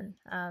happen.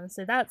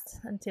 So that's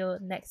until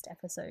next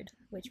episode,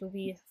 which will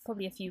be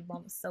probably a few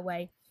months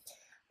away.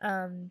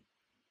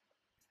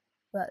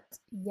 But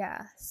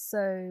yeah,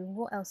 so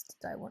what else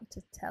did I want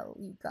to tell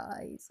you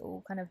guys,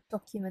 or kind of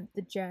document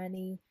the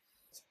journey?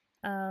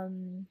 Yeah,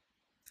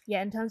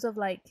 in terms of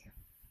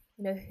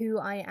who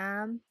I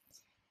am,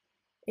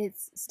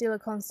 it's still a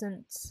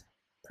constant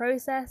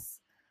process.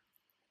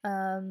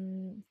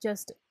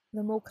 Just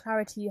the more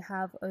clarity you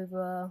have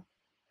over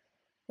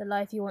the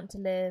life you want to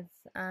live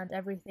and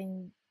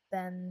everything,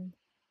 then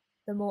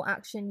the more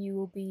action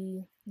you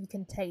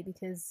can take,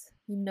 because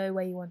you know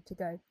where you want to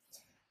go.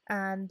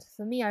 And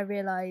for me, I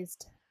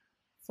realized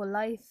for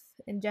life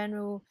in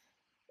general,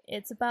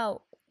 it's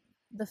about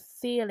the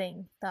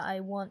feeling that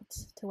I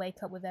want to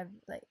wake up with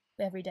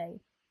every day,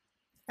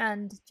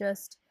 and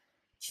just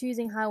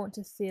choosing how I want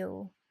to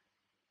feel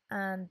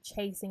and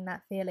chasing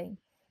that feeling.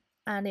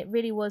 And it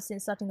really was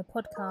since starting the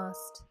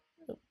podcast.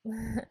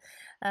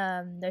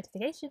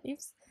 Notification,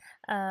 oops.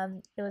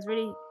 It was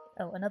really,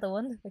 oh, another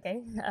one,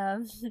 okay.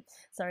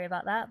 Sorry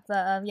about that,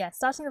 but yeah,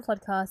 starting the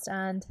podcast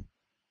and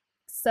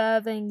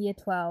serving year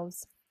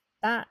 12s,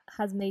 that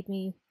has made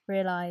me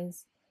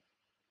realize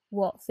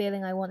what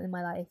feeling I want in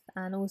my life,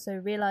 and also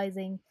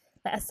realizing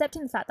that,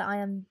 accepting the fact that I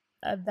am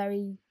a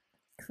very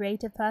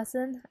creative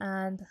person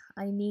and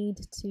I need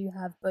to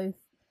have both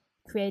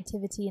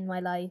creativity in my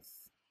life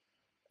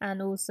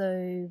and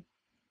also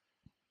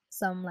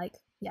some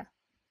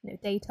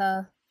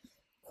data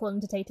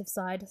quantitative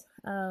side.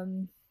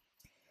 So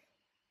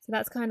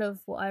that's kind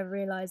of what I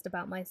realized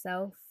about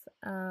myself,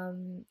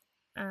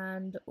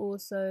 and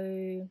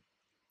also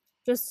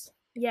just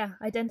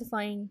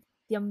identifying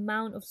the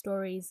amount of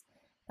stories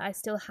that I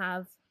still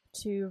have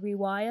to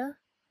rewire,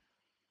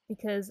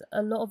 because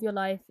a lot of your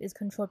life is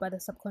controlled by the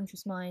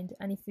subconscious mind,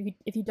 and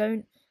if you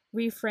don't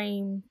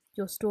reframe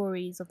your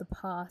stories of the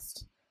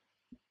past,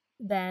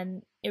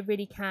 then it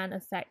really can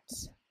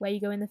affect where you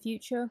go in the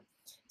future.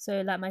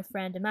 So like my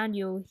friend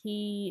Emmanuel,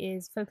 he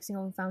is focusing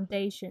on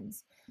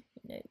foundations,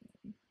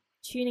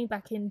 tuning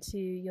back into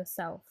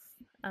yourself,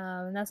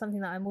 and that's something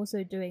that I'm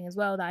also doing as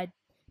well, that I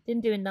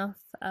didn't do enough,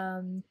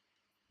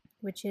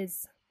 which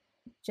is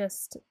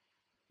just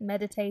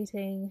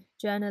meditating,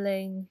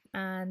 journaling,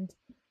 and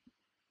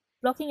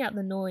blocking out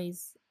the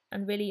noise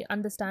and really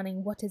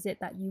understanding what is it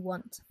that you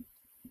want.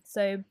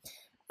 So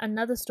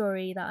another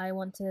story that I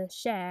want to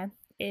share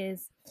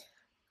is,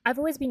 I've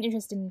always been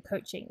interested in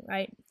coaching,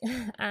 right?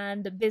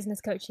 And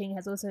business coaching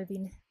has also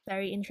been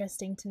very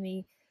interesting to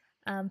me.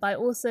 But I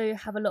also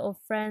have a lot of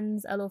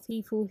friends, a lot of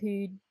people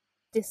who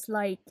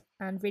dislike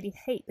and really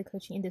hate the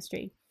coaching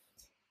industry.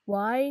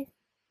 Why?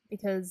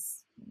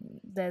 Because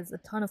there's a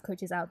ton of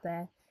coaches out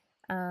there.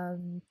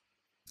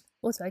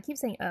 Also, I keep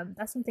saying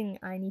that's something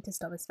I need to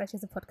stop, especially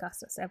as a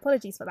podcaster, so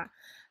apologies for that.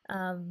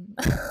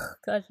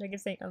 Gosh, I keep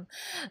saying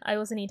I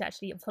also need to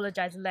actually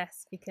apologize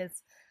less,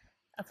 because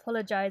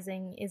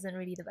apologizing isn't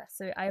really the best.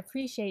 So I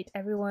appreciate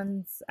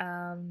everyone's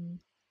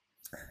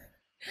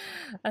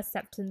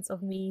acceptance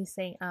of me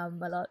saying a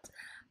lot.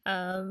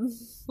 Oh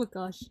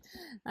gosh.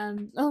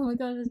 Oh my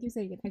gosh, I keep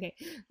saying it. Okay.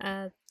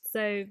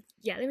 So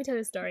yeah, let me tell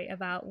you a story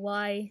about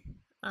why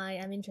I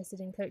am interested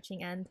in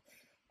coaching. And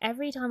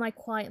every time I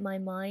quiet my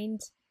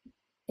mind,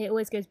 it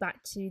always goes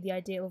back to the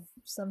idea of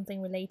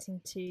something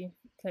relating to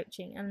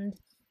coaching. And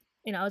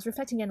I was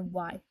reflecting again,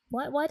 why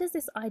does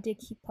this idea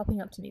keep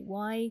popping up to me?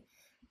 Why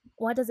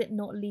does it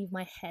not leave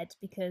my head?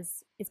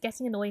 Because it's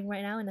getting annoying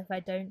right now, and if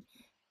I don't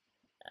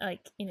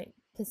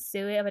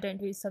pursue it, if I don't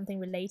do something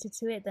related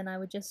to it, then I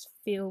would just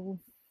feel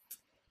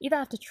either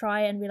have to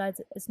try and realize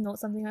it's not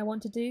something I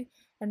want to do,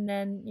 and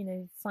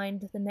then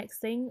find the next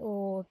thing,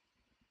 or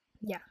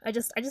I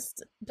just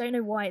don't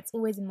know why it's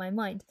always in my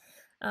mind.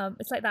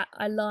 It's like that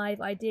alive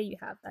idea you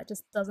have that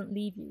just doesn't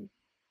leave you.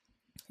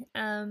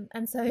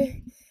 And so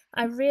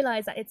I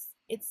realized that it's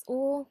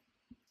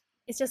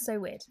just so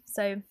weird.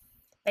 So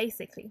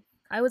basically,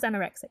 I was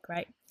anorexic,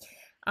 right?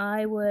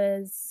 I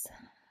was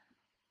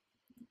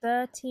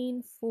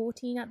 13,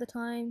 14 at the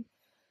time.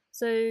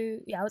 So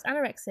yeah, I was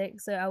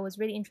anorexic, so I was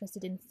really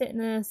interested in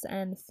fitness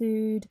and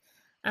food,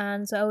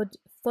 and so I would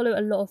follow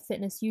a lot of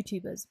fitness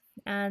YouTubers.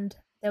 And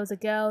there was a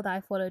girl that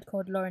I followed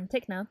called Lauren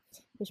Tickner,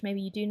 which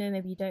maybe you do know,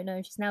 maybe you don't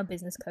know. She's now a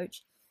business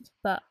coach,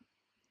 but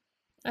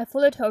I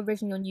followed her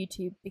originally on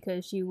YouTube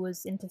because she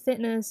was into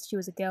fitness. She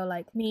was a girl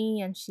like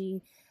me, and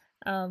she,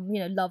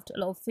 loved a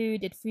lot of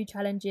food, did food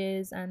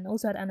challenges, and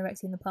also had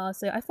anorexia in the past.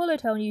 So I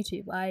followed her on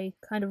YouTube. I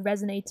kind of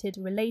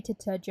related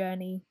to her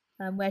journey,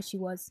 where she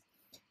was.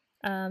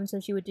 So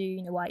she would do,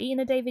 what I eat in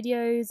a day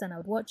videos, and I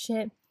would watch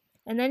it.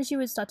 And then she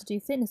would start to do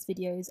fitness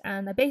videos,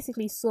 and I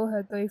basically saw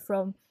her go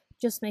from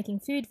just making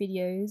food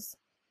videos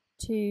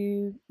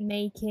to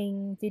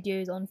making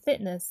videos on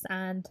fitness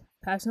and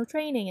personal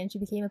training, and she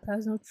became a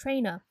personal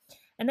trainer.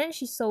 And then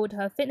she sold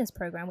her fitness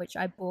program, which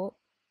I bought.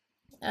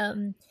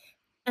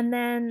 And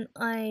then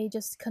I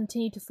just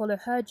continued to follow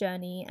her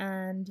journey,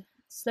 and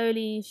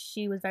slowly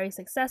she was very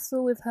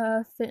successful with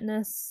her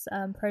fitness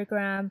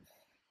program.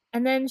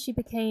 And then she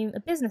became a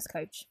business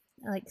coach,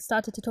 like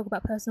started to talk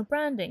about personal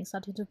branding,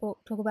 started to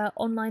talk about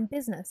online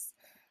business.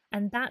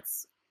 And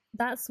that's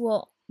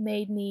what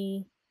made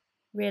me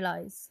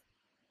realize,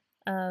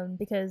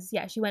 because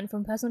yeah, she went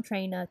from personal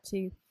trainer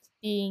to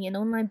being an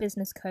online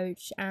business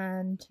coach,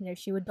 and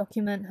she would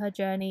document her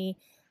journey,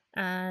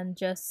 and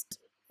just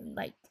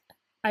like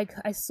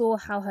I saw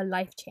how her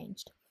life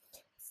changed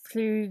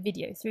through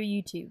video, through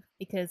YouTube,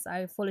 because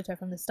I followed her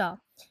from the start.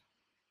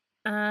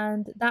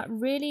 And that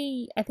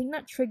really, I think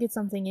that triggered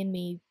something in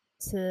me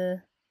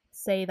to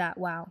say that,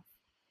 wow,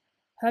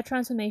 her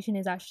transformation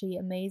is actually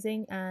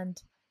amazing,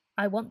 and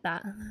I want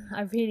that.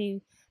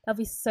 That'd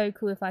be so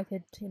cool if I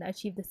could,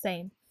 achieve the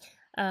same.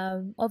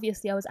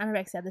 Obviously, I was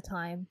anorexic at the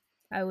time.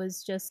 I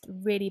was just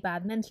really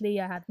bad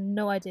mentally. I had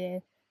no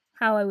idea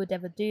how I would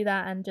ever do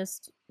that, and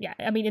just, yeah,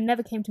 I mean, it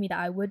never came to me that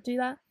I would do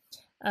that,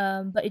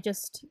 but it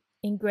just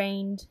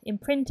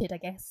imprinted, I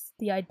guess,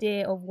 the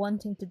idea of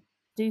wanting to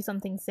do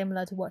something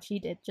similar to what she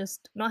did,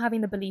 just not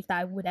having the belief that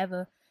I would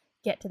ever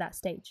get to that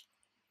stage.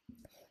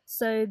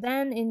 So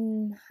then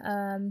in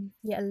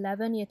year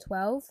 11, year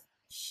 12,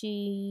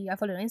 I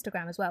followed on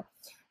Instagram as well.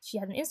 She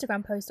had an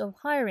Instagram post of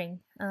hiring,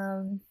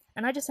 and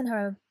I just sent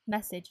her a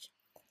message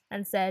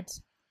and said,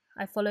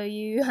 I follow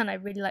you and I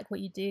really like what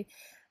you do.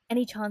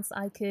 Any chance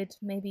I could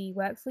maybe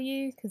work for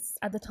you? Because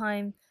at the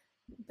time,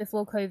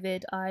 before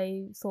COVID,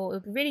 I thought it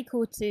would be really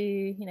cool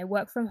to,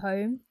 work from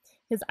home,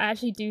 because I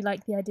actually do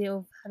like the idea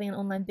of having an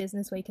online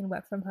business where you can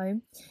work from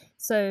home.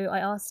 So I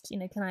asked,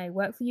 can I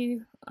work for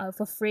you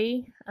for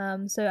free?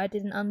 So I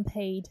did an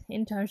unpaid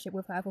internship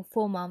with her for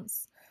 4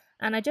 months,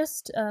 and I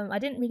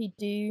didn't really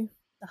do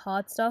the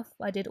hard stuff.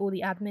 I did all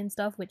the admin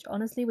stuff, which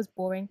honestly was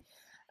boring,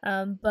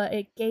 but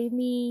it gave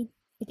me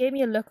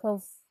a look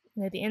of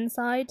the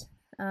inside,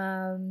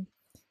 and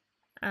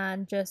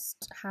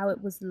just how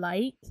it was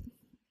like.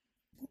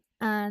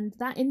 And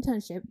that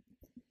internship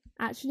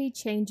actually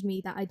changed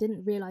me that I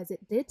didn't realize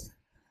it did.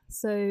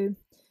 So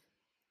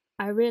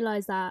I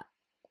realized that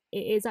it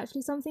is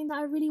actually something that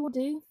I really want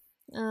to do,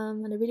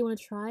 and I really want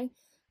to try.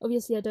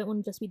 Obviously, I don't want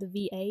to just be the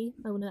VA.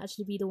 I want to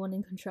actually be the one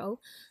in control.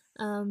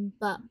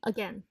 But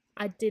again,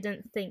 I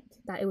didn't think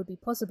that it would be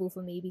possible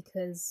for me,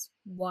 because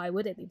why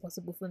would it be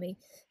possible for me?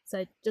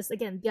 So just,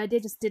 again, the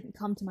idea just didn't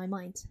come to my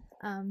mind.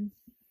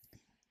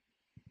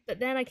 But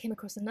then I came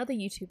across another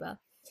YouTuber,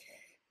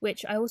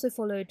 which I also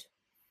followed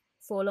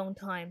for a long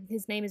time.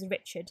 His name is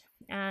Richard,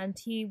 and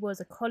he was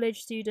a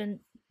college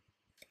student,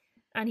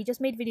 and he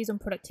just made videos on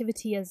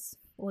productivity, as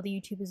all the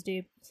YouTubers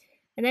do.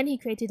 And then he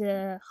created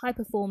a high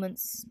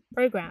performance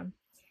program,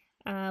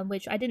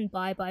 which I didn't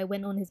buy, but I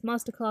went on his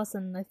masterclass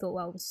and I thought,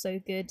 wow, it was so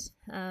good.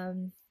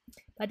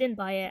 But I didn't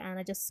buy it, and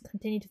I just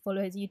continued to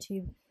follow his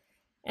YouTube.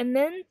 And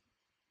then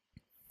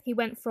he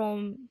went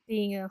from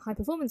being a high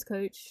performance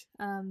coach,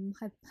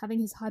 having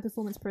his high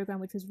performance program,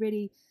 which was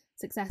really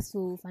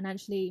successful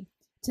financially,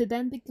 to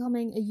then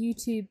becoming a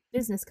YouTube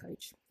business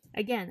coach.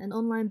 Again, an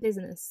online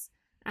business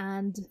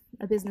and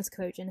a business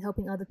coach, and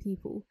helping other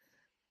people.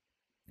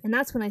 And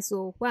that's when I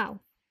saw, wow,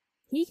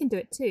 he can do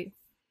it too.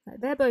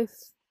 They're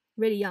both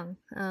really young.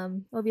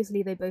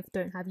 Obviously, they both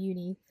don't have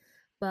uni,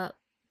 but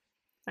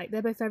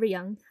they're both very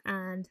young,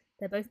 and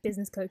they're both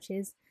business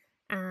coaches.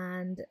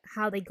 And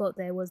how they got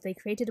there was they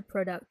created a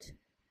product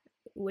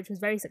which was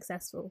very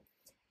successful,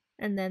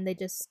 and then they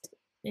just,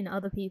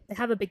 other people, they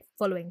have a big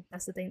following.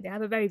 That's the thing, they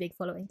have a very big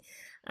following,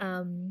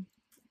 and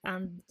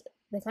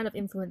they're kind of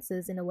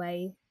influencers in a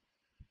way,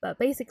 but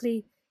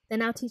basically they're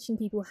now teaching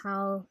people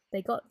how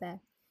they got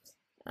there,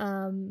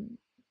 and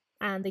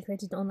they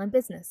created an online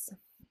business.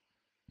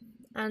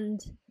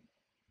 And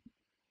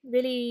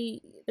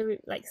really,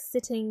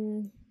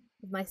 sitting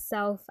with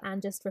myself and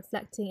just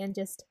reflecting, and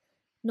just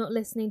not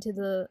listening to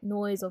the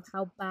noise of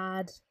how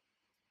bad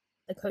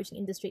the coaching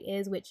industry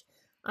is, which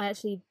I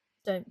actually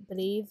don't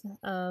believe.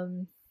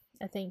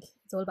 I think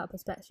it's all about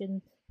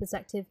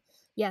perspective.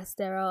 Yes,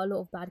 there are a lot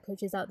of bad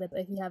coaches out there,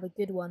 but if you have a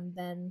good one,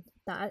 then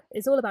that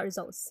it's all about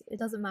results. It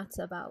doesn't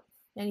matter about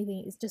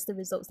anything. It's just the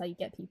results that you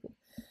get people.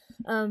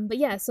 But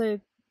yeah, so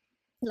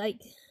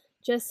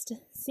just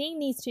seeing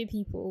these two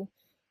people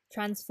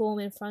transform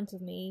in front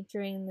of me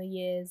during the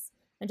years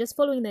and just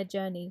following their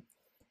journey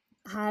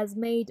has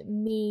made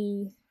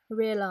me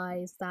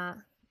realize that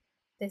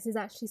this is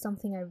actually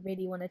something I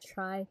really want to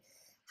try.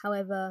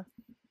 However,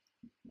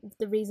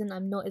 the reason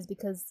I'm not is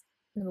because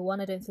number one,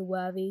 I don't feel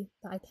worthy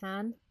that I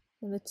can.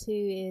 Number two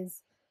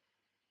is,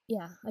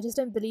 yeah, I just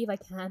don't believe I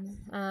can.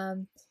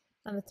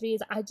 Number three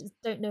is I just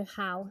don't know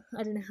how.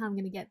 I don't know how I'm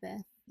gonna get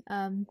there.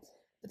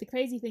 But the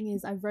crazy thing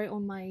is, I wrote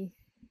on my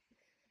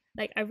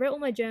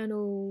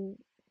journal,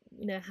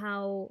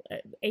 how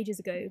ages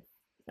ago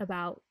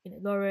about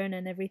Lauren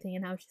and everything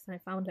and how I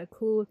found her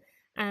cool,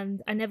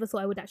 and I never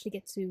thought I would actually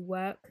get to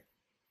work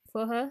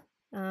for her.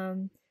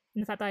 And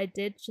the fact that I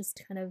did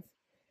just kind of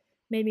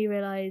made me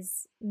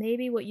realize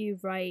maybe what you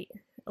write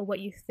or what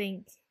you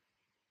think,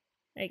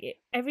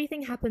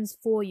 everything happens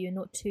for you,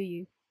 not to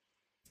you.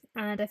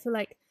 And I feel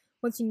like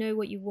once you know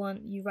what you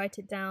want, you write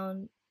it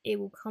down, it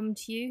will come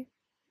to you,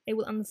 it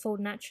will unfold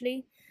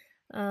naturally.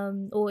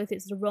 Or if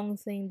it's the wrong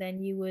thing,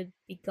 then you would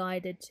be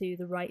guided to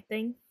the right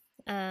thing.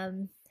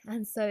 And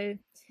so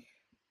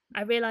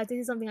I realized this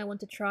is something I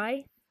want to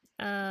try,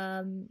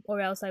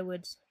 or else I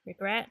would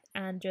regret.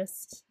 And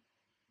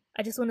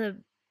I just want to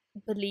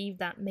believe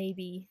that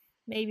maybe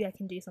I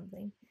can do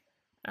something.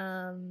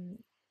 And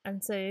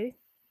so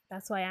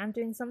that's why I am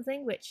doing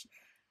something, which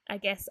I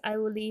guess I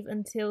will leave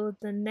until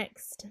the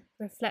next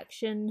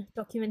reflection,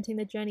 documenting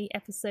the journey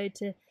episode,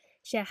 to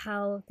share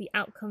how the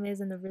outcome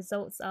is and the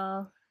results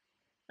are.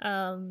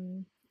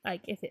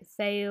 Like if it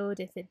failed,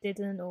 if it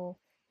didn't, or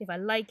if I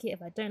like it,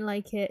 if I don't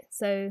like it.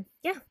 So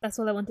yeah, that's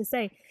all I want to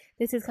say.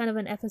 This is kind of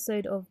an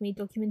episode of me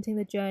documenting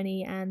the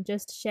journey and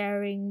just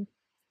sharing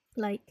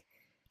my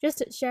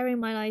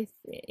life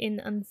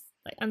in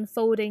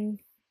unfolding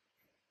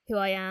who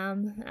I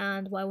am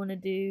and what I want to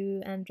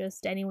do, and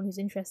just anyone who's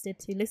interested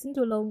to listen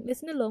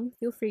along,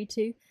 feel free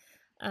to.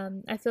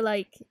 I feel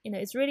like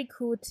it's really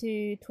cool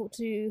to talk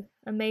to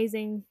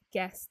amazing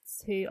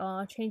guests who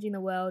are changing the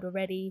world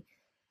already,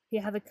 who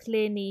have a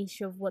clear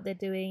niche of what they're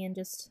doing and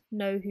just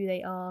know who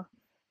they are,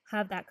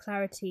 have that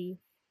clarity.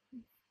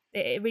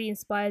 It really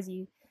inspires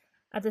you.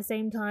 At the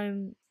same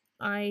time,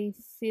 I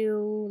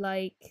feel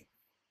like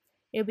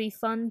it'll be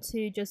fun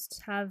to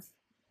just have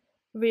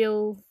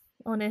real,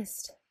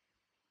 honest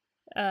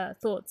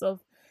thoughts of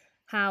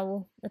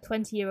how a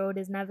 20-year-old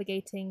is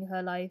navigating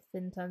her life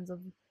in terms of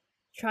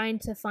trying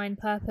to find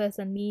purpose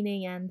and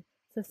meaning and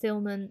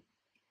fulfillment,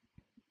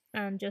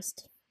 and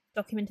just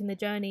documenting the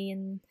journey.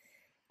 And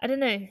I don't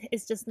know,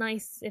 it's just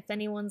nice if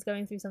anyone's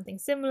going through something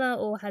similar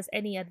or has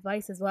any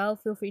advice as well.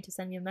 Feel free to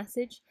send me a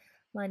message.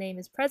 My name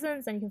is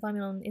Presence, and you can find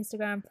me on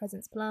Instagram,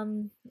 Presence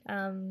Plum,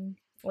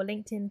 or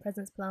LinkedIn,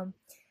 Presence Plum.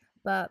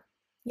 But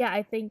yeah,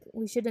 I think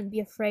we shouldn't be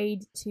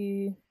afraid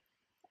to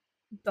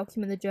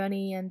document the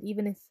journey, and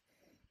even if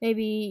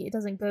maybe it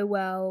doesn't go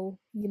well,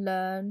 you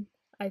learn.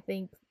 I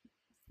think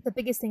the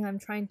biggest thing I'm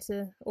trying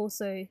to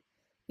also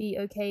be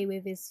okay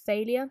with is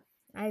failure.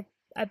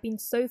 I've been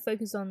so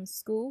focused on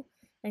school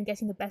and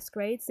getting the best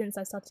grades since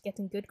I started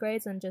getting good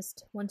grades and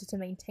just wanted to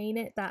maintain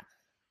it, that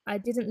I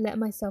didn't let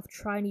myself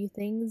try new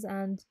things.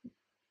 And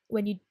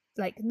when you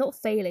not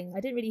failing, I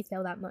didn't really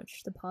fail that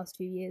much the past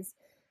few years.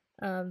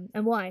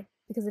 And why?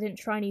 Because I didn't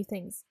try new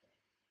things.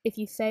 If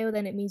you fail,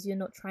 then it means you're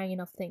not trying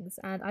enough things.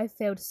 And I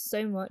failed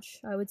so much,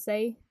 I would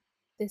say,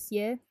 this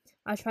year.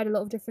 I tried a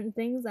lot of different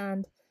things,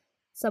 and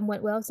some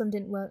went well, some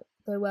didn't go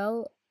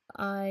well.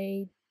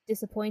 I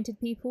disappointed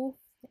people,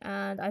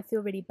 and I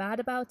feel really bad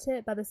about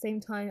it. But at the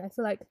same time, I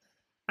feel like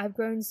I've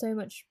grown so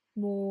much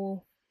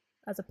more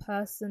as a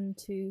person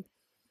to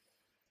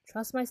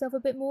trust myself a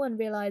bit more and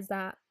realize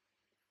that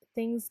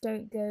things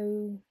don't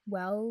go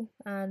well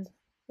and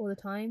all the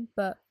time,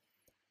 but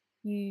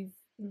you've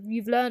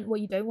learned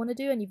what you don't want to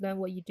do, and you've learned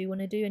what you do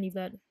want to do, and you've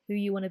learned who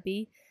you want to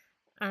be.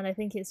 And I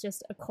think it's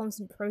just a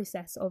constant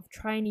process of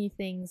trying new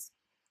things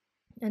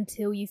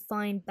until you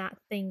find that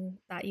thing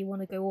that you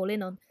want to go all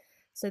in on.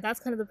 So that's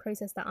kind of the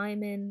process that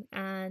I'm in,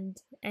 and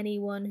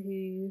anyone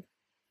who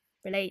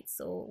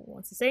relates or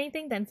wants to say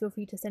anything, then feel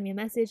free to send me a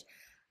message.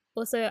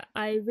 Also,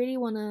 I really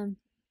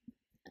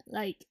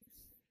like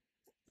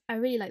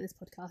this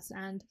podcast,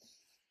 and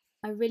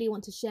I really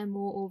want to share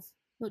more of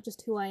not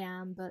just who I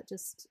am, but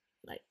just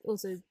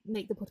also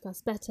make the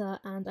podcast better.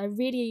 And I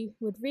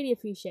would really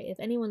appreciate if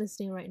anyone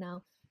listening right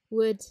now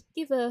would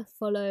give a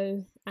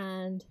follow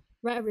and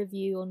write a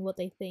review on what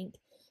they think,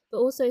 but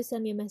also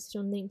send me a message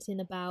on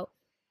LinkedIn about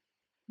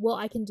what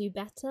I can do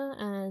better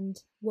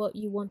and what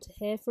you want to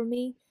hear from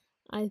me.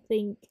 I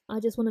think I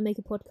just want to make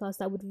a podcast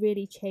that would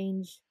really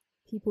change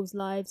people's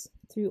lives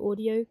through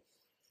audio,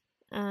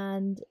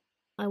 and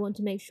I want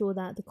to make sure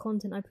that the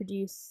content I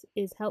produce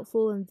is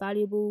helpful and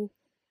valuable.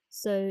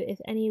 So if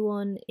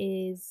anyone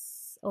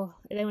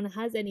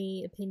has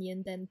any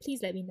opinion, then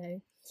please let me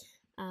know.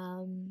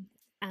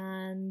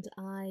 And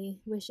I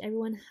wish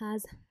everyone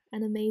has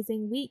an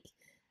amazing week,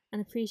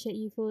 and appreciate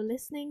you for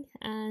listening.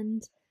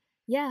 And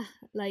yeah,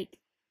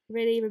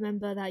 really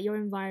remember that your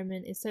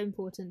environment is so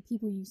important.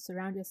 People you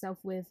surround yourself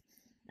with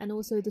and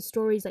also the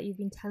stories that you've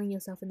been telling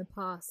yourself in the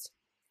past.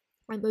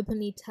 I'm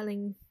openly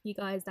telling you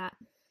guys that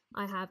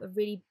I have a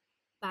really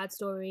bad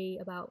story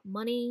about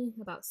money,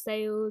 about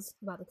sales,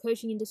 about the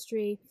coaching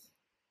industry.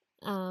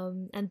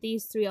 And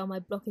these three are my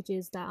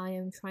blockages that I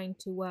am trying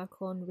to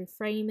work on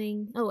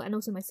reframing. Oh, and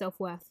also my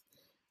self-worth,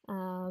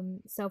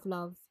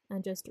 self-love,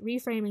 and just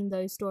reframing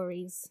those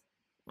stories,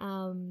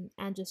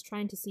 and just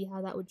trying to see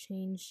how that would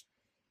change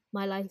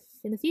my life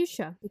in the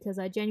future, because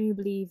I genuinely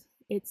believe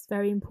it's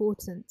very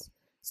important.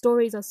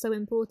 Stories are so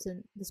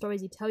important. The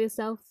stories you tell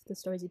yourself, the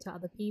stories you tell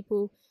other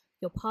people,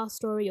 your past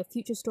story, your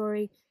future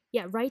story.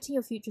 Yeah, writing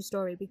your future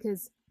story,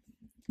 because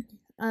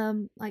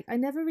like I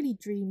never really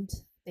dreamed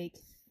big.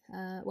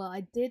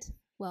 I did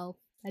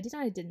and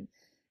I didn't.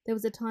 There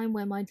was a time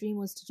where my dream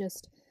was to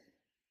just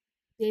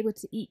be able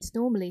to eat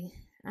normally,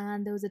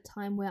 and there was a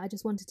time where I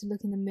just wanted to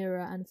look in the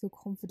mirror and feel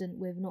confident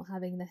with not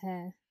having the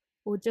hair,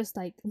 or just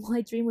like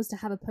my dream was to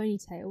have a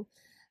ponytail.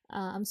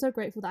 I'm so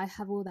grateful that I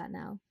have all that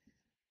now.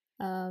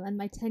 And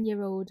my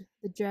 10-year-old,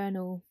 the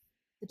journal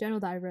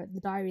that I wrote, the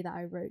diary that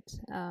I wrote,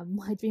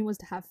 my dream was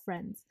to have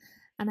friends,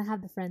 and I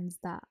have the friends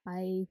that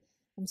I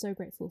am so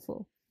grateful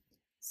for.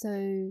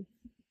 So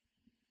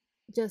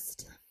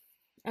just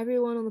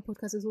everyone on the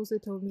podcast has also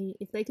told me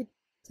if they could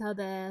tell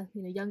their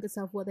younger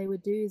self what they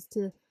would do is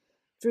to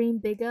dream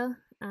bigger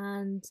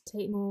and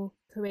take more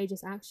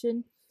courageous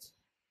action.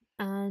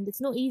 And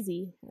it's not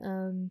easy,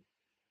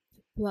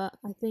 but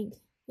I think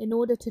in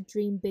order to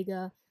dream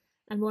bigger,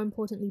 and more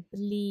importantly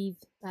believe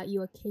that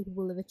you are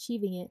capable of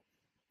achieving it,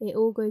 it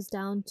all goes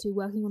down to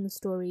working on the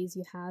stories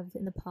you have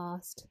in the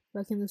past,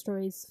 working on the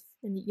stories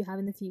you have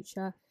in the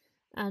future,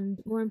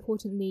 and more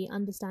importantly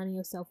understanding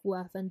your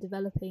self-worth and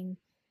developing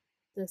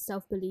the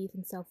self-belief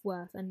and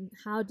self-worth. And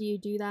how do you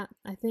do that?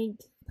 I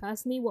think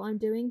personally what I'm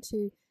doing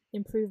to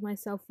improve my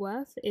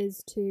self-worth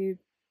is to,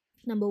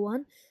 number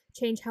one,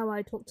 change how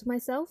I talk to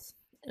myself.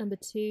 Number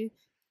two,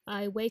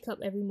 I wake up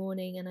every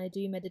morning and I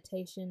do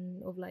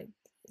meditation of like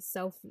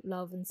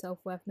self-love and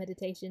self-worth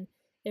meditation.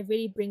 It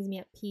really brings me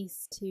at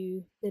peace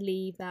to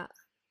believe that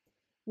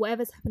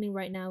whatever's happening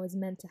right now is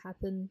meant to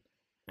happen,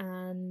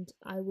 and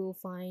I will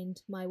find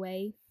my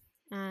way.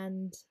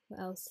 And what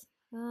else?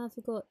 I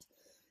forgot.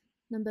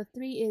 Number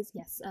three is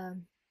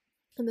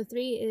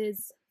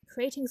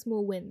creating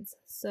small wins.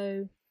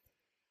 So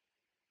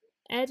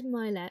Ed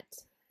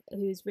Milet,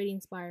 who is really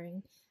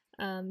inspiring,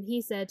 he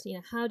said,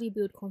 how do you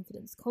build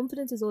confidence?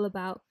 Confidence is all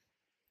about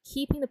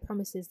keeping the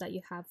promises that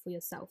you have for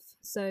yourself.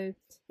 So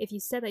if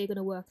you said that you're going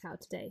to work out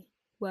today,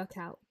 work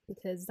out,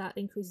 because that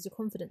increases your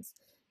confidence.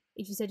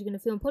 If you said you're going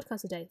to film a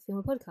podcast today, film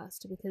a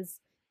podcast, because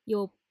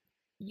you're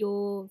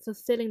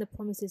fulfilling the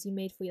promises you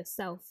made for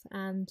yourself.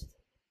 And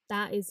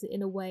that is,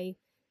 in a way,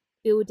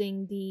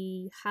 building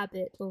the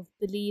habit of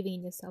believing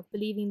in yourself,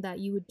 believing that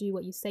you would do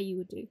what you say you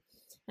would do.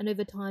 And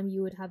over time,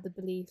 you would have the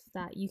belief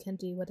that you can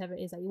do whatever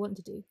it is that you want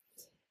to do.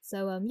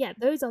 So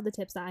those are the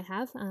tips that I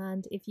have.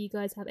 And if you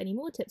guys have any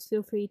more tips,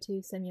 feel free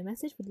to send me a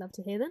message. Would love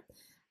to hear them.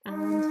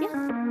 And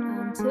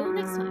until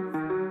next time.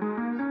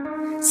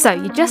 So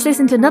you just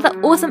listened to another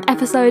awesome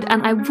episode,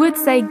 and I would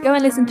say go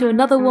and listen to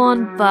another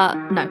one, but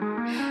no.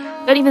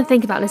 Don't even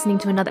think about listening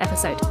to another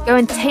episode. Go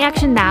and take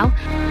action now.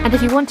 And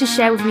if you want to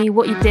share with me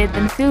what you did,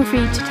 then feel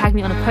free to tag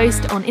me on a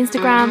post on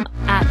Instagram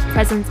at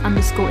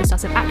presence_it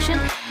starts with action.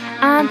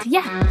 And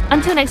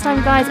until next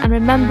time, guys, and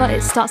remember,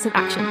 it starts with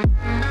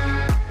action.